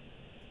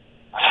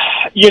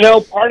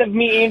 Part of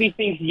me, Andy,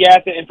 thinks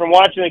yes. And from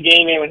watching the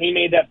game, man, when he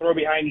made that throw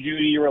behind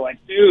Jeudy, you were like,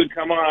 dude,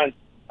 come on.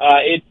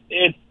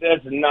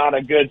 That's not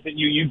a good thing.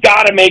 You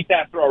got to make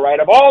that throw, right?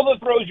 Of all the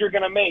throws you're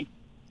going to make,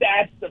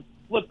 that's the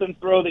flipping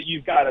throw that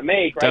you've got to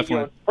make, right?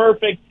 Definitely. It's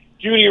perfect.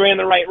 Jeudy ran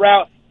the right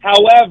route.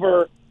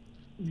 However,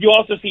 you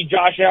also see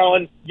Josh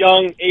Allen,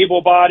 young,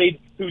 able-bodied,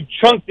 who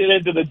chunked it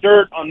into the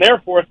dirt on their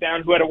 4th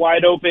down, who had a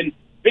wide open,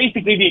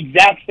 basically the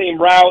exact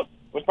same route,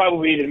 was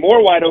probably even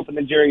more wide open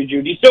than Jerry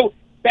Jeudy. So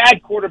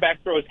bad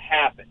quarterback throws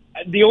happen.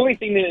 The only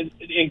thing that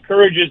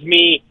encourages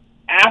me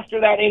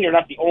after that inning, or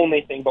not the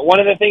only thing, but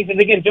one of the things is,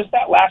 again, just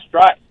that last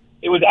drive.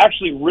 It was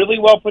actually really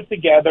well put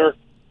together.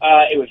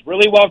 It was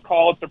really well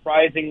called,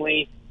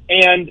 surprisingly.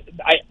 And,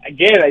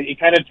 it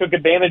kind of took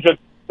advantage of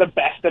the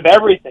best of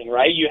everything,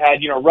 right? You had,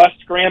 Russ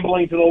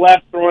scrambling to the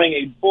left, throwing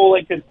a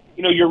bullet, because,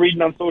 you're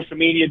reading on social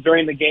media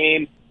during the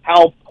game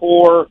how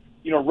poor,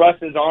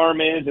 Russ's arm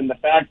is and the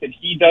fact that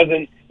he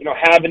doesn't,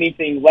 have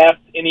anything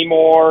left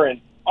anymore and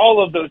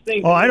all of those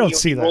things. Oh, I don't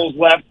see that. Rolls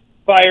left,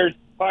 fires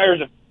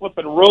a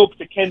flipping rope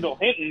to Kendall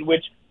Hinton,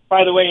 which,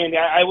 by the way, and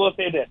I will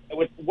say this,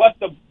 with what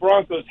the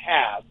Broncos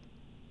have,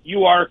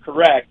 you are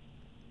correct.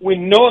 With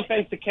no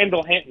offense to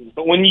Kendall Hinton,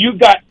 but when you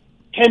got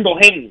Kendall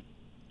Hinton,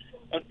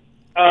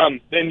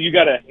 then you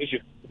got an issue.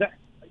 Is that?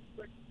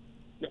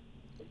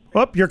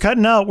 Oh, you're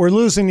cutting out. We're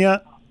losing you.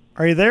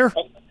 Are you there?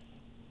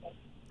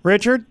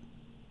 Richard?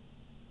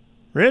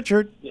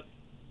 Richard?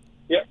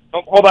 Yeah.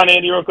 Oh, hold on,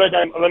 Andy, real quick.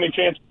 Let me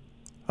transfer.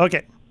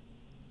 Okay.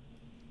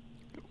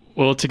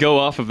 Well, to go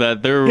off of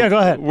that, go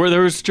ahead. Where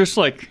there was just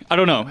I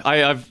don't know.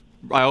 I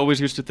always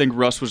used to think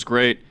Russ was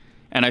great,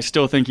 and I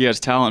still think he has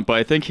talent, but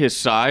I think his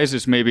size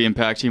is maybe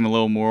impacting him a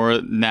little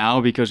more now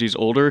because he's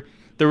older.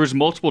 There was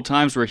multiple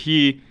times where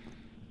he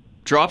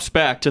drops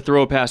back to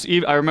throw a pass.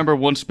 I remember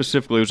one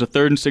specifically. It was a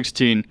 3rd and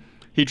 16.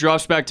 He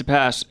drops back to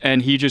pass,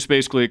 and he just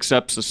basically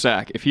accepts the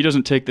sack. If he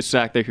doesn't take the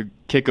sack, they could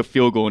kick a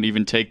field goal and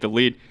even take the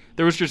lead.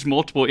 There was just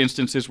multiple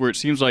instances where it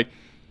seems like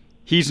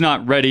he's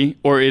not ready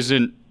or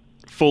isn't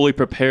fully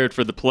prepared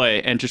for the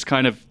play, and just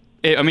kind of,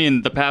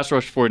 the pass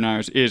rush for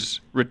 49ers is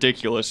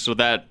ridiculous, so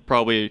that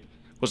probably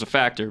was a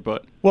factor.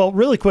 But well,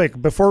 really quick,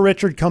 before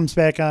Richard comes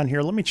back on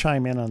here, let me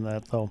chime in on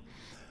that, though,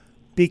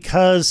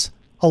 because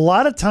a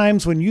lot of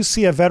times when you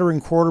see a veteran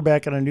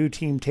quarterback on a new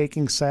team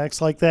taking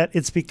sacks like that,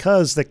 it's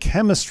because the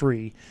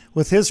chemistry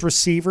with his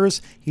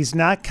receivers, he's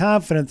not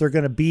confident they're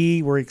going to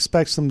be where he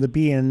expects them to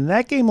be. And in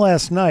that game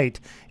last night,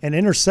 an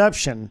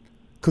interception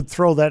could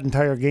throw that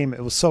entire game.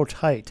 It was so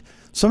tight.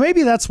 So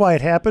maybe that's why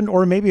it happened,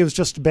 or maybe it was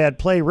just a bad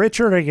play.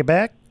 Richard, are you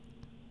back?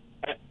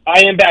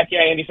 I am back,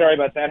 yeah, Andy. Sorry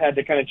about that. Had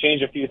to kind of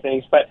change a few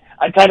things, but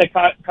I kind of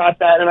caught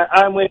that, and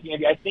I'm with you,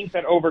 Andy. I think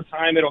that over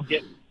time it'll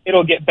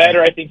get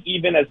better. I think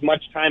even as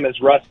much time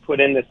as Russ put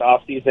in this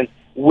offseason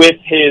with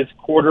his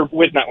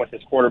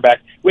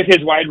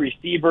wide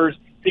receivers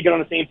to get on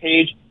the same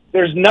page.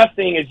 There's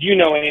nothing, as you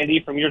know, Andy,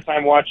 from your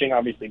time watching,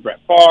 obviously,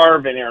 Brett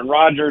Favre and Aaron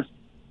Rodgers,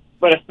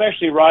 but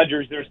especially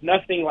Rodgers, there's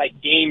nothing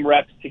like game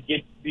reps to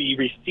get the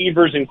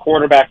receivers and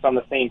quarterbacks on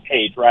the same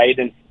page, right?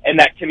 And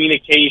that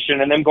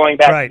communication and them going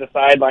back to the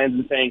sidelines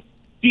and saying,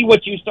 see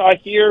what you saw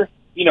here,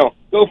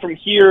 go from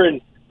here and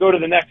go to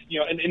the next,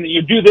 and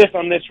you do this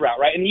on this route,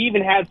 right? And he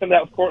even had some of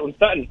that with Cortland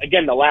Sutton.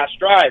 Again, the last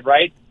drive,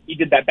 right? He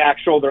did that back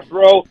shoulder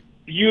throw,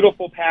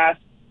 beautiful pass,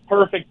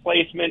 perfect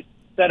placement,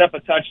 set up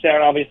a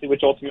touchdown, obviously,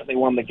 which ultimately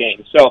won the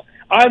game. So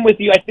I'm with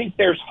you. I think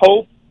there's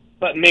hope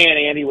But man,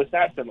 Andy, was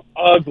that some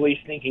ugly,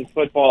 stinking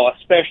football,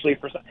 especially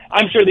for some.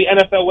 I'm sure the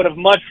NFL would have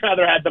much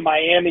rather had the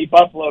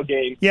Miami-Buffalo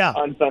game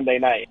on Sunday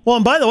night. Well,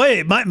 and by the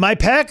way, my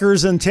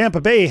Packers and Tampa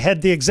Bay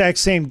had the exact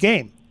same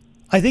game.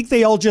 I think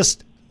they all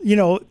just,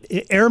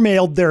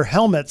 airmailed their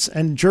helmets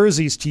and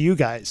jerseys to you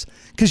guys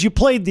because you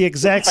played the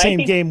exact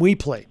same game we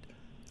played.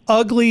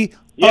 Ugly,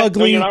 no,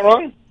 you're not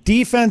wrong.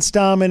 Defense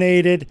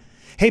dominated.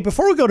 Hey,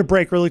 before we go to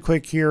break really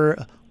quick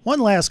here, one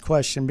last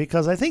question,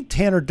 because I think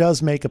Tanner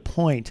does make a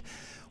point.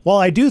 While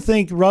I do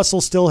think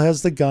Russell still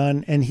has the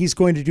gun and he's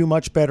going to do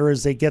much better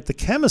as they get the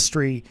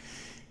chemistry,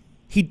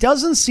 he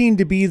doesn't seem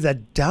to be the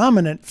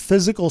dominant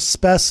physical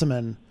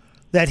specimen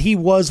that he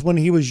was when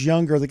he was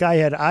younger. The guy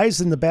had eyes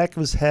in the back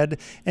of his head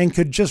and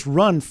could just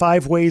run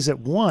 5 ways at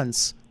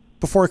once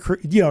before,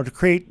 to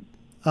create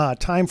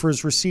time for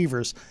his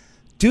receivers.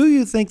 Do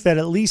you think that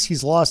at least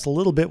he's lost a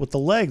little bit with the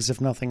legs,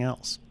 if nothing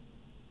else?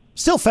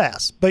 Still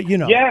fast, but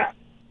Yeah.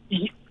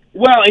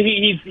 Well,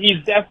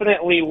 he's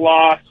definitely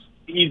lost.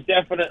 He's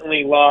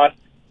definitely lost.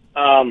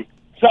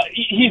 So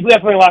he's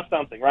definitely lost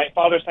something, right?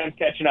 Father's time's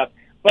catching up.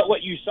 But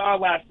what you saw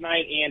last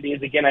night, Andy,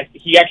 is again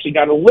he actually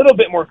got a little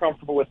bit more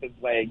comfortable with his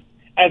legs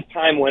as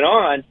time went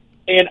on.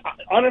 And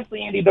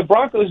honestly, Andy, the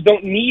Broncos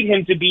don't need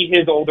him to be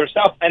his older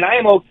self. And I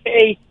am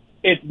okay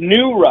if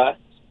new Russ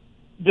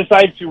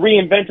decides to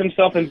reinvent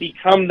himself and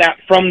become that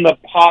from the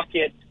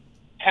pocket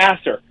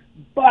passer.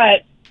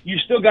 But you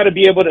still got to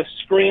be able to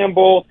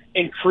scramble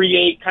and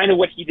create kind of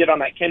what he did on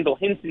that Kendall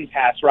Hinton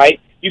pass, right?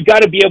 You've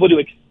got to be able to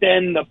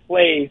extend the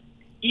plays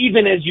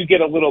even as you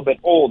get a little bit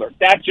older.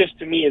 That just,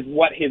 to me, is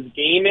what his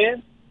game is.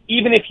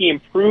 Even if he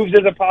improves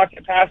as a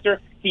pocket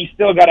passer, he's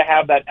still got to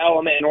have that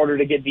element in order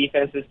to get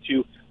defenses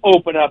to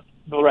open up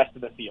the rest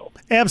of the field.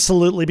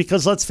 Absolutely,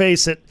 because let's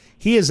face it,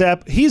 he's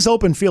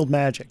open field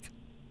magic.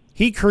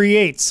 He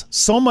creates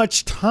so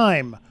much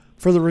time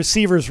for the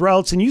receivers'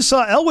 routes, and you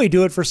saw Elway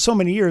do it for so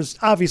many years.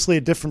 Obviously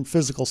a different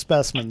physical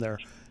specimen there,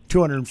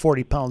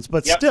 240 pounds.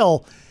 But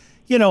still,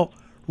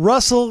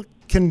 Russell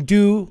can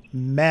do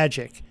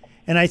magic.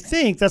 And I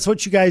think that's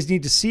what you guys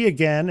need to see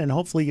again, and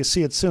hopefully you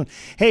see it soon.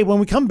 Hey, when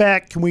we come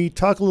back, can we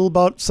talk a little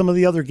about some of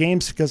the other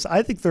games? Because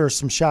I think there are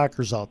some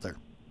shockers out there.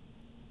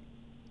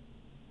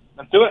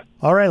 Let's do it.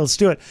 All right, let's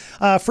do it.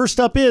 First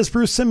up is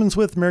Bruce Simmons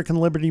with American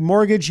Liberty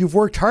Mortgage. You've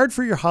worked hard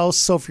for your house,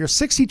 so if you're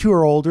 62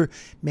 or older,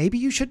 maybe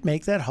you should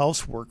make that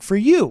house work for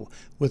you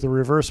with a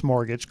reverse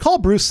mortgage. Call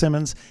Bruce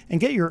Simmons and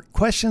get your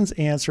questions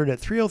answered at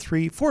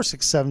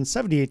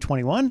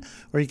 303-467-7821,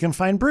 or you can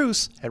find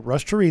Bruce at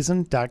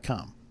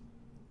rushtoreason.com.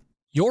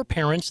 Your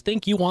parents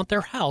think you want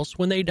their house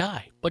when they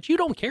die, but you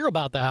don't care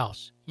about the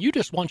house. You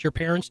just want your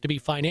parents to be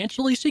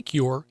financially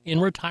secure in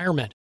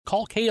retirement.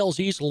 Call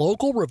KLZ's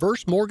local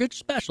reverse mortgage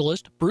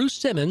specialist, Bruce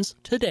Simmons,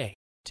 today.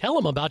 Tell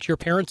him about your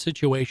parents'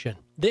 situation.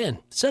 Then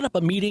set up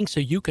a meeting so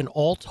you can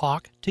all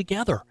talk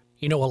together.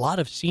 A lot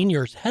of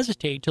seniors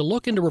hesitate to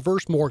look into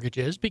reverse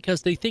mortgages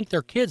because they think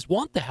their kids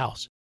want the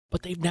house,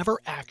 but they've never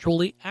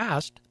actually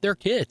asked their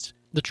kids.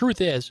 The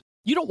truth is,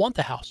 you don't want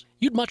the house.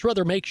 You'd much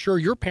rather make sure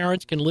your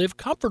parents can live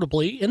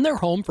comfortably in their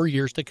home for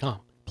years to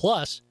come.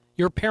 Plus,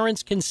 your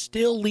parents can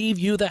still leave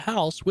you the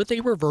house with a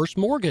reverse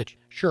mortgage.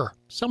 Sure,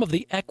 some of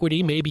the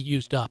equity may be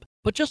used up,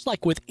 but just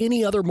like with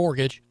any other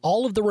mortgage,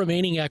 all of the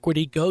remaining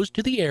equity goes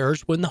to the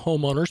heirs when the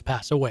homeowners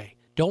pass away.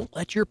 Don't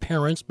let your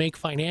parents make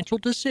financial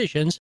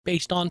decisions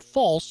based on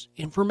false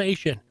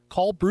information.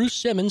 Call Bruce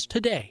Simmons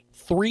today,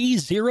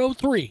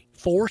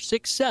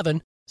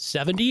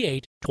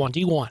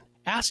 303-467-7821.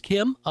 Ask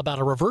him about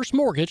a reverse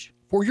mortgage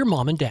for your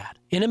mom and dad.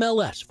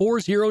 NMLS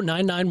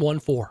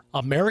 409914.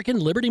 American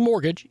Liberty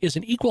Mortgage is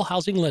an equal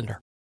housing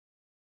lender.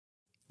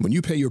 When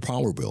you pay your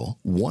power bill,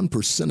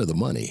 1% of the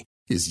money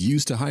is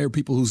used to hire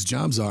people whose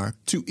jobs are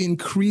to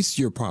increase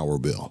your power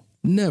bill.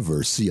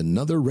 Never see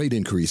another rate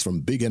increase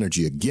from Big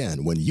Energy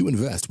again when you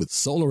invest with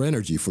solar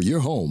energy for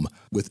your home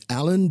with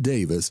Alan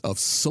Davis of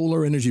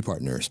Solar Energy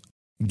Partners.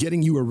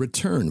 Getting you a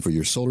return for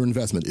your solar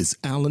investment is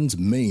Alan's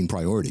main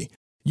priority.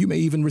 You may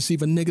even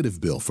receive a negative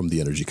bill from the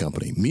energy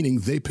company, meaning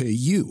they pay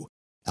you.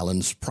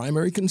 Alan's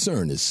primary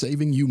concern is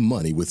saving you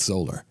money with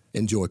solar.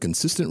 Enjoy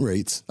consistent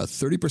rates, a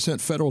 30%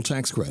 federal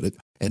tax credit,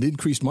 and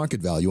increased market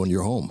value on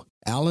your home.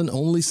 Alan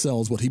only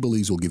sells what he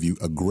believes will give you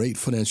a great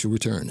financial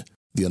return.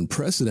 The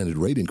unprecedented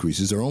rate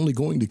increases are only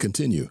going to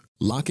continue.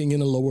 Locking in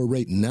a lower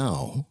rate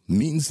now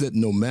means that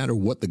no matter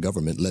what the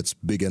government lets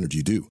Big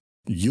Energy do,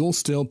 you'll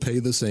still pay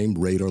the same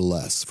rate or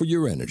less for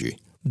your energy.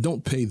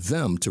 Don't pay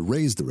them to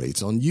raise the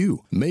rates on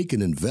you. Make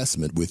an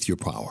investment with your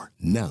power.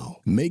 Now,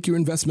 make your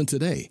investment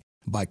today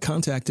by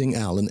contacting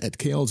Alan at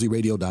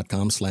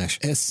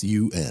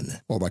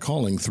klzradio.com/SUN or by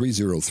calling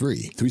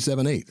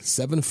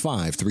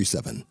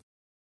 303-378-7537.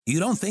 You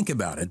don't think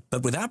about it,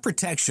 but without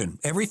protection,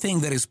 everything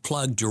that is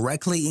plugged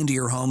directly into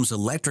your home's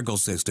electrical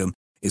system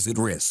is at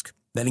risk.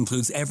 That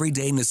includes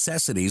everyday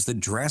necessities that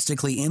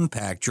drastically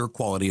impact your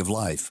quality of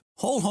life.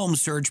 Whole home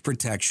surge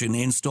protection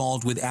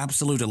installed with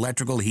Absolute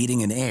Electrical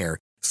Heating and Air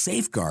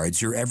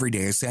safeguards your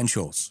everyday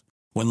essentials.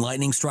 When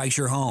lightning strikes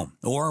your home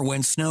or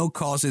when snow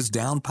causes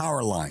down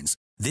power lines,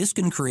 This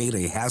can create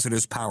a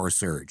hazardous power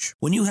surge.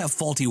 When you have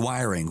faulty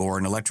wiring or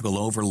an electrical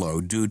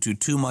overload due to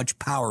too much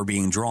power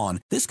being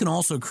drawn, this can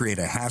also create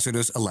a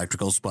hazardous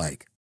electrical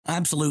spike.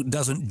 Absolute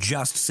doesn't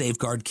just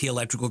safeguard key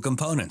electrical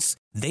components.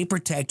 They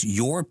protect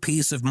your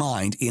peace of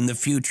mind in the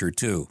future,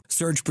 too.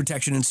 Surge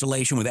protection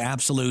installation with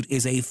Absolute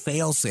is a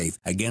fail-safe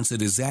against a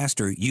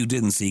disaster you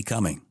didn't see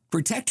coming.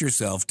 Protect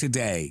yourself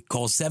today.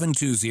 Call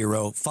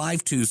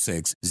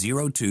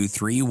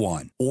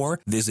 720-526-0231 or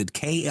visit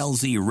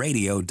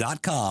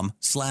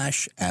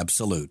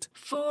klzradio.com/absolute.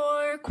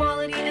 For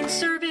quality and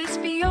service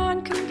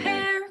beyond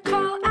compare,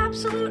 call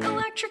Absolute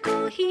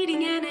Electrical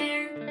Heating and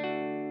Air.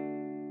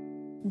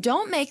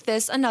 Don't make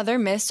this another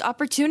missed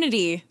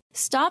opportunity.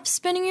 Stop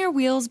spinning your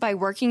wheels by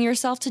working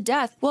yourself to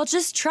death while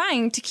just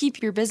trying to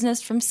keep your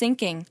business from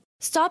sinking.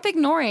 Stop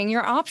ignoring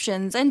your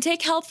options and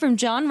take help from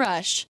John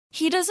Rush.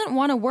 He doesn't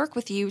want to work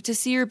with you to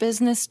see your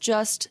business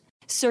just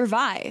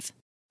survive.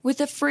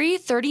 With a free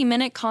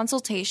 30-minute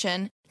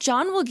consultation,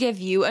 John will give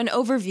you an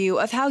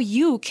overview of how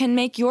you can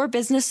make your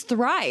business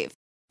thrive,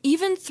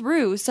 even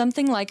through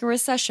something like a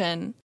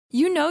recession.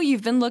 You know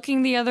you've been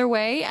looking the other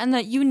way and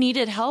that you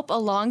needed help a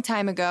long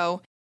time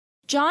ago.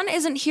 John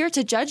isn't here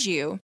to judge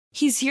you.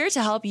 He's here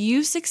to help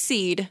you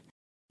succeed.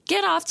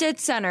 Get off dead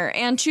center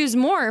and choose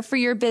more for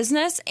your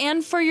business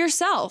and for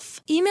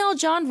yourself. Email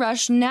John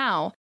Rush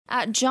now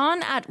at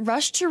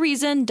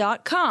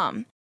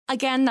john@rushtoreason.com.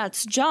 Again,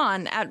 that's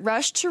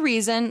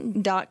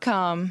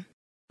john@rushtoreason.com.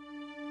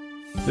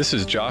 This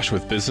is Josh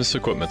with Business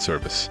Equipment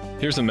Service.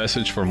 Here's a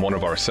message from one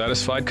of our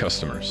satisfied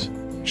customers.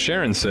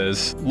 Sharon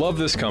says, "Love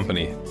this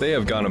company. They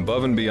have gone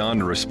above and beyond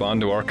to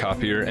respond to our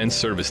copier and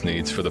service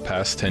needs for the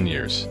past 10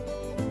 years.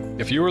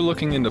 If you are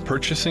looking into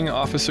purchasing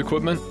office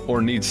equipment or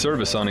need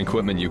service on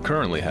equipment you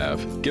currently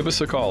have, give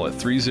us a call at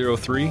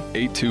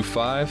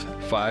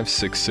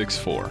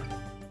 303-825-5664.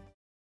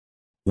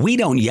 We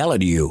don't yell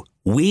at you.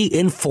 We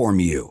inform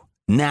you.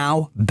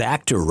 Now,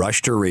 back to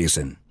Rush to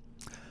Reason.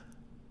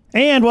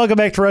 And welcome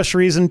back to Rush to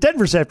Reason,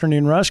 Denver's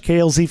Afternoon Rush,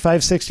 KLZ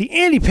 560.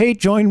 Andy Pate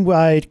joined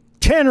by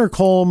Tanner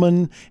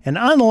Coleman. And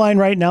on the line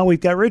right now,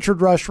 we've got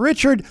Richard Rush.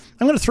 Richard,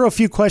 I'm going to throw a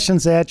few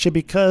questions at you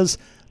because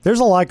there's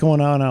a lot going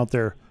on out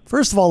there.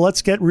 First of all,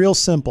 let's get real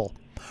simple.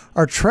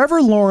 Are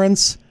Trevor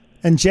Lawrence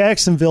and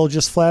Jacksonville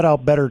just flat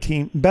out better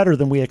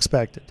than we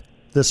expected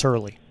this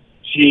early?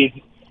 Geez,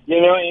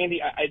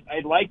 Andy,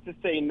 I'd like to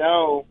say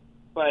no,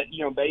 but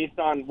based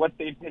on what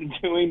they've been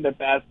doing the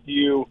past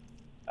few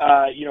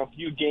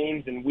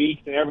games and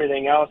weeks and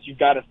everything else, you've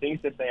got to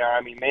think that they are.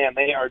 I mean, man,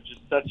 they are just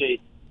such a,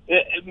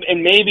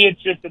 and maybe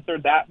it's just that they're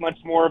that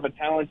much more of a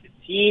talented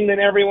team than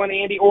everyone,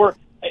 Andy,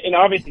 and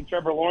obviously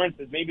Trevor Lawrence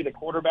is maybe the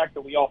quarterback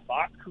that we all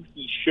thought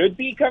he should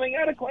be coming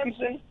out of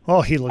Clemson.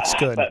 Oh, he looks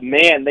good. But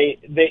man, they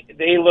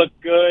look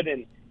good,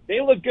 and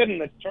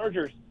the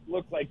Chargers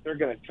look like they're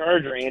going to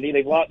charge her, Andy.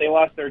 They lost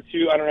their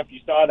two. I don't know if you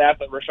saw that,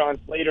 but Rashawn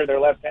Slater, their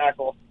left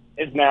tackle,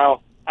 is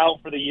now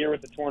out for the year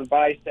with a torn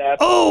bicep.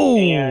 Oh,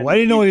 I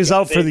didn't know he was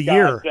out for the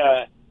year.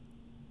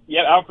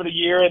 Out for the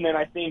year, and then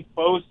I think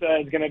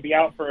Bosa is going to be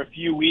out for a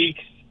few weeks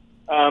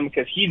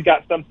because he's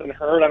got something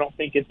hurt. I don't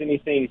think it's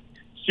anything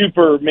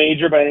super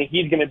major, but I think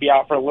he's going to be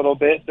out for a little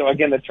bit. So,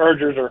 again, the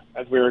Chargers are,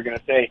 as we were going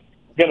to say,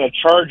 going to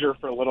charge her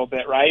for a little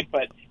bit, right?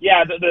 But,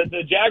 yeah,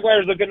 the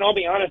Jaguars look good, and I'll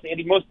be honest,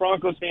 Andy, most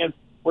Broncos fans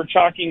were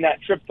chalking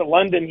that trip to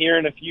London here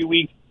in a few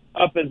weeks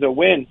up as a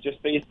win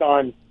just based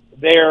on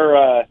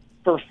their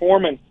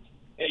performance.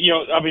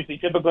 Obviously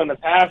typical in the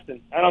past, and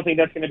I don't think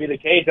that's going to be the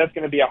case. That's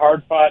going to be a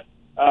hard-fought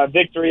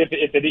victory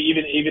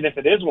even if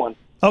it is one.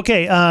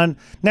 Okay,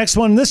 next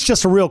one. This is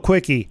just a real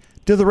quickie.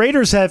 Do the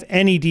Raiders have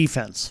any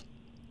defense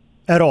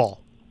at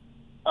all?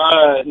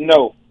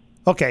 No.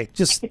 Okay,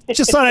 just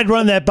thought I'd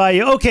run that by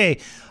you. Okay,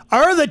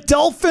 are the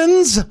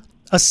Dolphins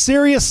a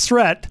serious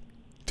threat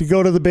to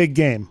go to the big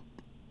game?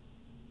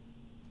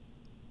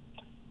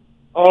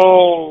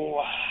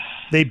 Oh.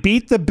 They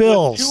beat the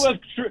Bills.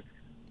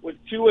 With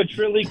Tua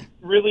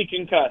really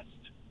concussed.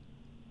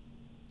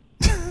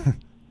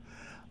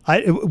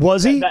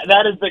 Was he?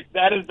 That is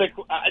the.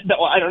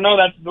 I don't know.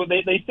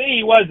 They say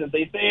he wasn't.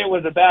 They say it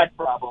was a back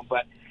problem.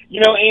 But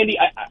Andy,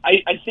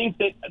 I think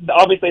that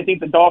obviously I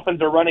think the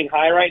Dolphins are running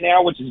high right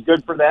now, which is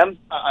good for them.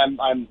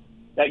 I'm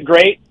that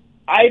great.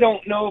 I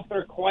don't know if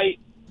they're quite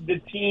the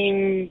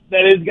team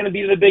that is going to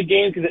be the big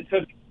game because it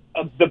took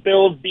the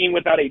Bills being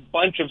without a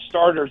bunch of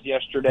starters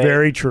yesterday.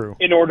 Very true.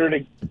 In order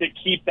to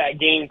keep that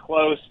game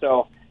close.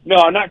 So no,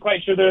 I'm not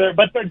quite sure they're there,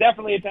 but they're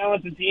definitely a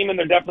talented team and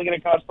they're definitely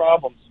going to cause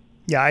problems.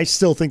 Yeah, I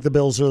still think the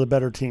Bills are the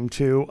better team,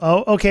 too.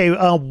 Oh, okay,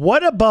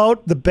 what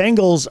about the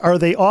Bengals? Are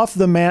they off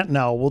the mat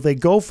now? Will they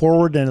go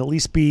forward and at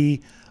least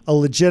be a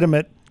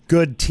legitimate,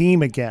 good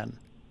team again?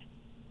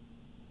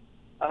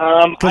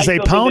 Because they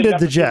pounded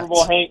the Jets.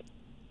 Well,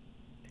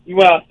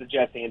 it's the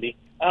Jets, Andy.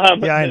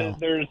 Yeah, I know.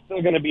 They're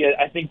still going to be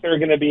I think they're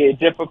going to be a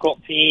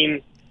difficult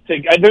team.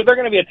 They're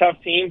going to be a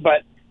tough team,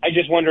 but I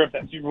just wonder if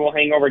that Super Bowl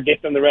hangover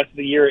gets them the rest of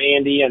the year,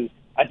 Andy, and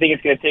I think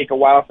it's going to take a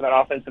while for that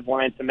offensive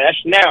line to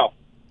mesh. Now,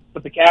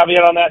 put the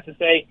caveat on that to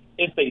say,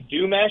 if they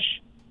do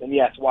mesh, then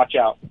yes, watch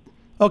out.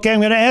 Okay,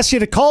 I'm going to ask you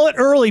to call it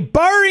early.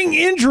 Barring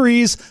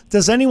injuries,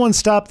 does anyone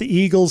stop the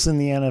Eagles in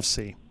the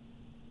NFC?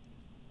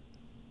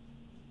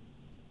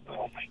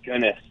 Oh, my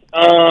goodness.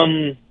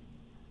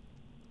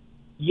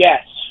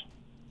 Yes.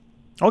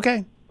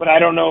 Okay. But I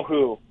don't know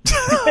who.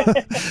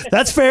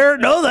 That's fair.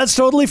 No, that's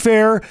totally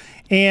fair.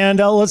 And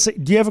let's see.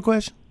 Do you have a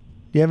question?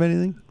 Do you have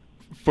anything?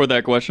 For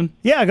that question?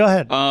 Yeah, go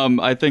ahead.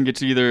 I think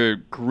it's either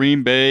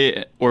Green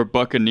Bay or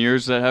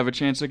Buccaneers that have a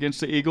chance against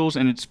the Eagles,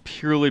 and it's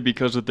purely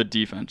because of the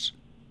defense.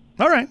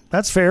 All right,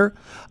 that's fair.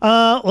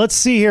 Let's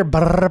see here.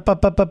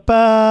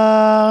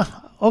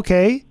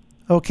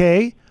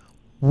 Okay.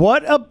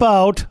 What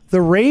about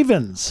the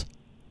Ravens?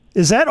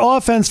 Is that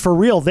offense for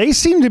real? They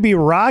seem to be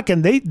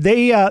rocking. They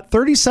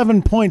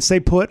 37 points they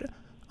put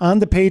on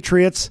the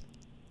Patriots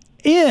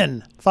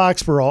in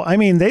Foxborough. I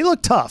mean, they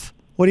look tough.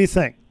 What do you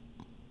think?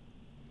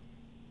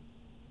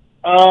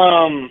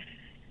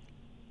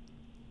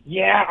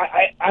 Yeah,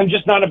 I'm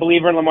just not a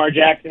believer in Lamar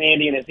Jackson,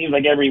 Andy, and it seems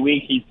like every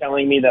week he's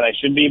telling me that I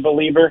should be a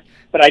believer,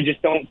 but I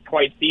just don't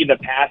quite see the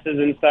passes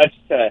and such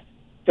to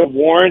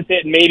warrant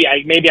it. And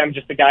maybe I'm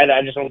just the guy that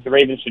I just don't think the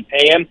Ravens should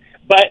pay him.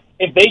 But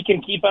if they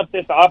can keep up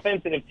this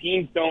offense, and if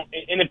teams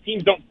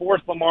don't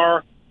force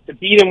Lamar to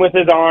beat him with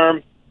his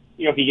arm,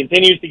 if he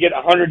continues to get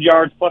 100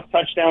 yards plus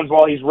touchdowns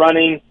while he's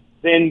running,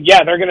 then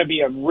yeah, they're going to be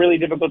a really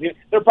difficult team.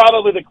 They're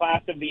probably the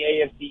class of the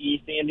AFC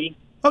East, Andy.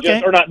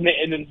 Okay. Or not in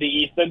the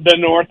East, the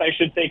North, I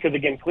should say, because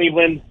again,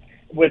 Cleveland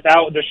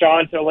without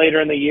Deshaun till later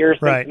in the year,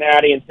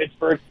 Cincinnati and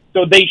Pittsburgh,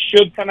 so they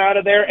should come out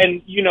of there.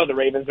 And the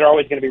Ravens, they're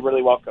always going to be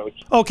really well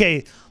coached.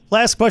 Okay,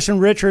 last question,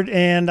 Richard,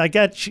 and I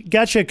got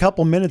you a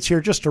couple minutes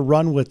here just to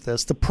run with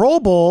this. The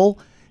Pro Bowl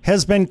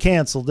has been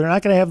canceled. They're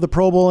not going to have the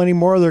Pro Bowl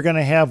anymore. They're going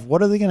to have,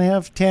 what are they going to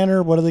have,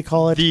 Tanner? What do they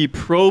call it? The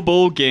Pro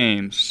Bowl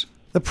games.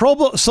 The Pro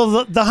Bowl.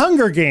 So the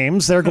Hunger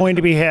Games they're going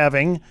to be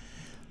having.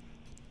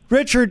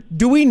 Richard,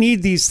 do we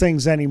need these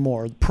things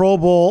anymore? Pro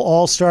Bowl,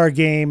 All-Star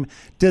Game,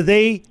 do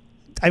they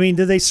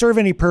serve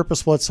any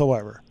purpose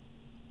whatsoever?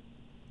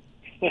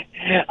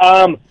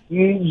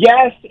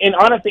 Yes, and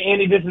honestly,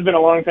 Andy, this has been a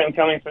long time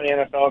coming for the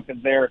NFL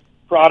because their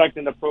product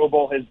in the Pro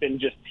Bowl has been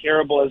just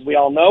terrible, as we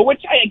all know,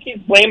 which I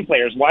can't blame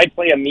players. Why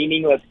play a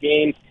meaningless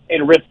game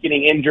and risk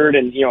getting injured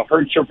and,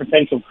 hurt your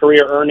potential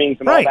career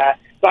earnings and all that?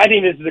 So I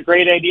think this is a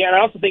great idea, and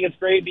I also think it's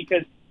great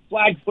because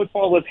flag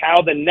football is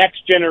how the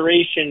next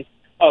generation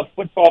of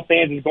football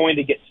fans is going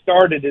to get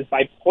started, is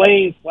by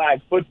playing flag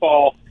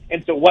football.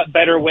 And so what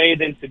better way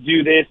than to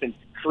do this and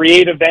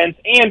create events,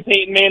 and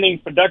Peyton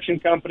Manning's production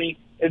company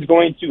is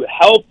going to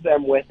help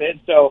them with it.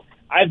 So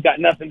I've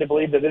got nothing to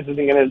believe that this isn't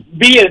going to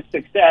be a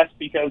success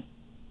because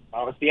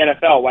it's the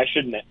NFL. Why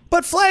shouldn't it?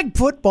 But flag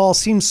football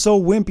seems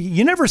so wimpy.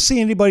 You never see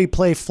anybody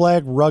play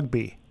flag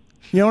rugby.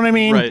 You know what I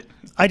mean? Right.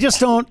 I just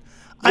don't.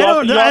 I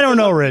don't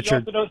know, Richard. You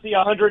also don't see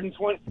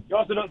 120. You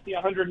also don't see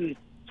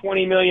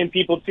 120 million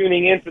people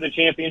tuning in for the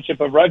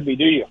championship of rugby,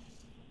 do you?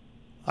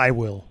 I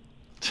will.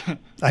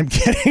 I'm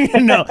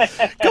kidding. No,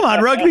 come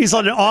on. Rugby's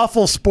an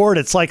awful sport.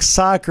 It's like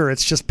soccer.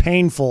 It's just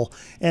painful,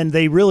 and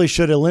they really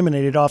should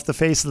eliminate it off the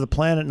face of the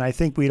planet. And I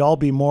think we'd all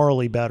be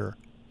morally better.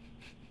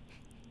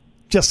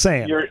 Just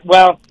saying.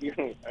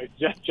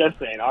 Just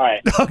saying. All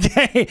right.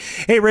 Okay.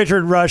 Hey,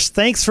 Richard Rush,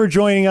 thanks for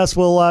joining us.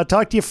 We'll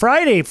talk to you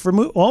Friday.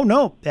 Oh,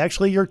 no.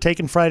 Actually, you're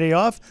taking Friday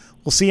off.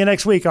 We'll see you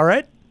next week, all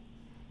right?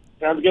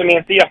 Sounds good,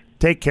 man. See ya.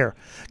 Take care.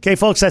 Okay,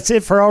 folks, that's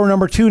it for hour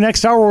number 2.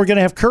 Next hour, we're going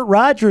to have Kurt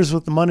Rogers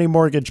with the Money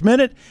Mortgage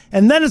Minute,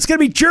 and then it's going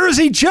to be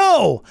Jersey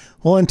Joe.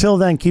 Well, until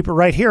then, keep it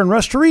right here in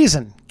Rush to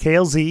Reason,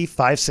 KLZ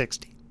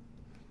 560.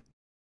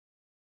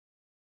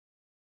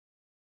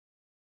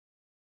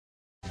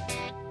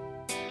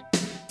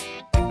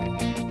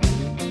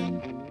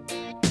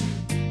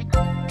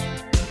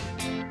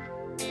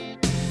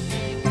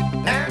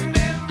 And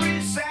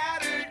every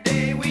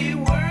Saturday we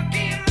work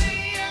in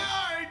the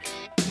yard.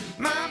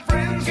 My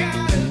friends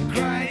got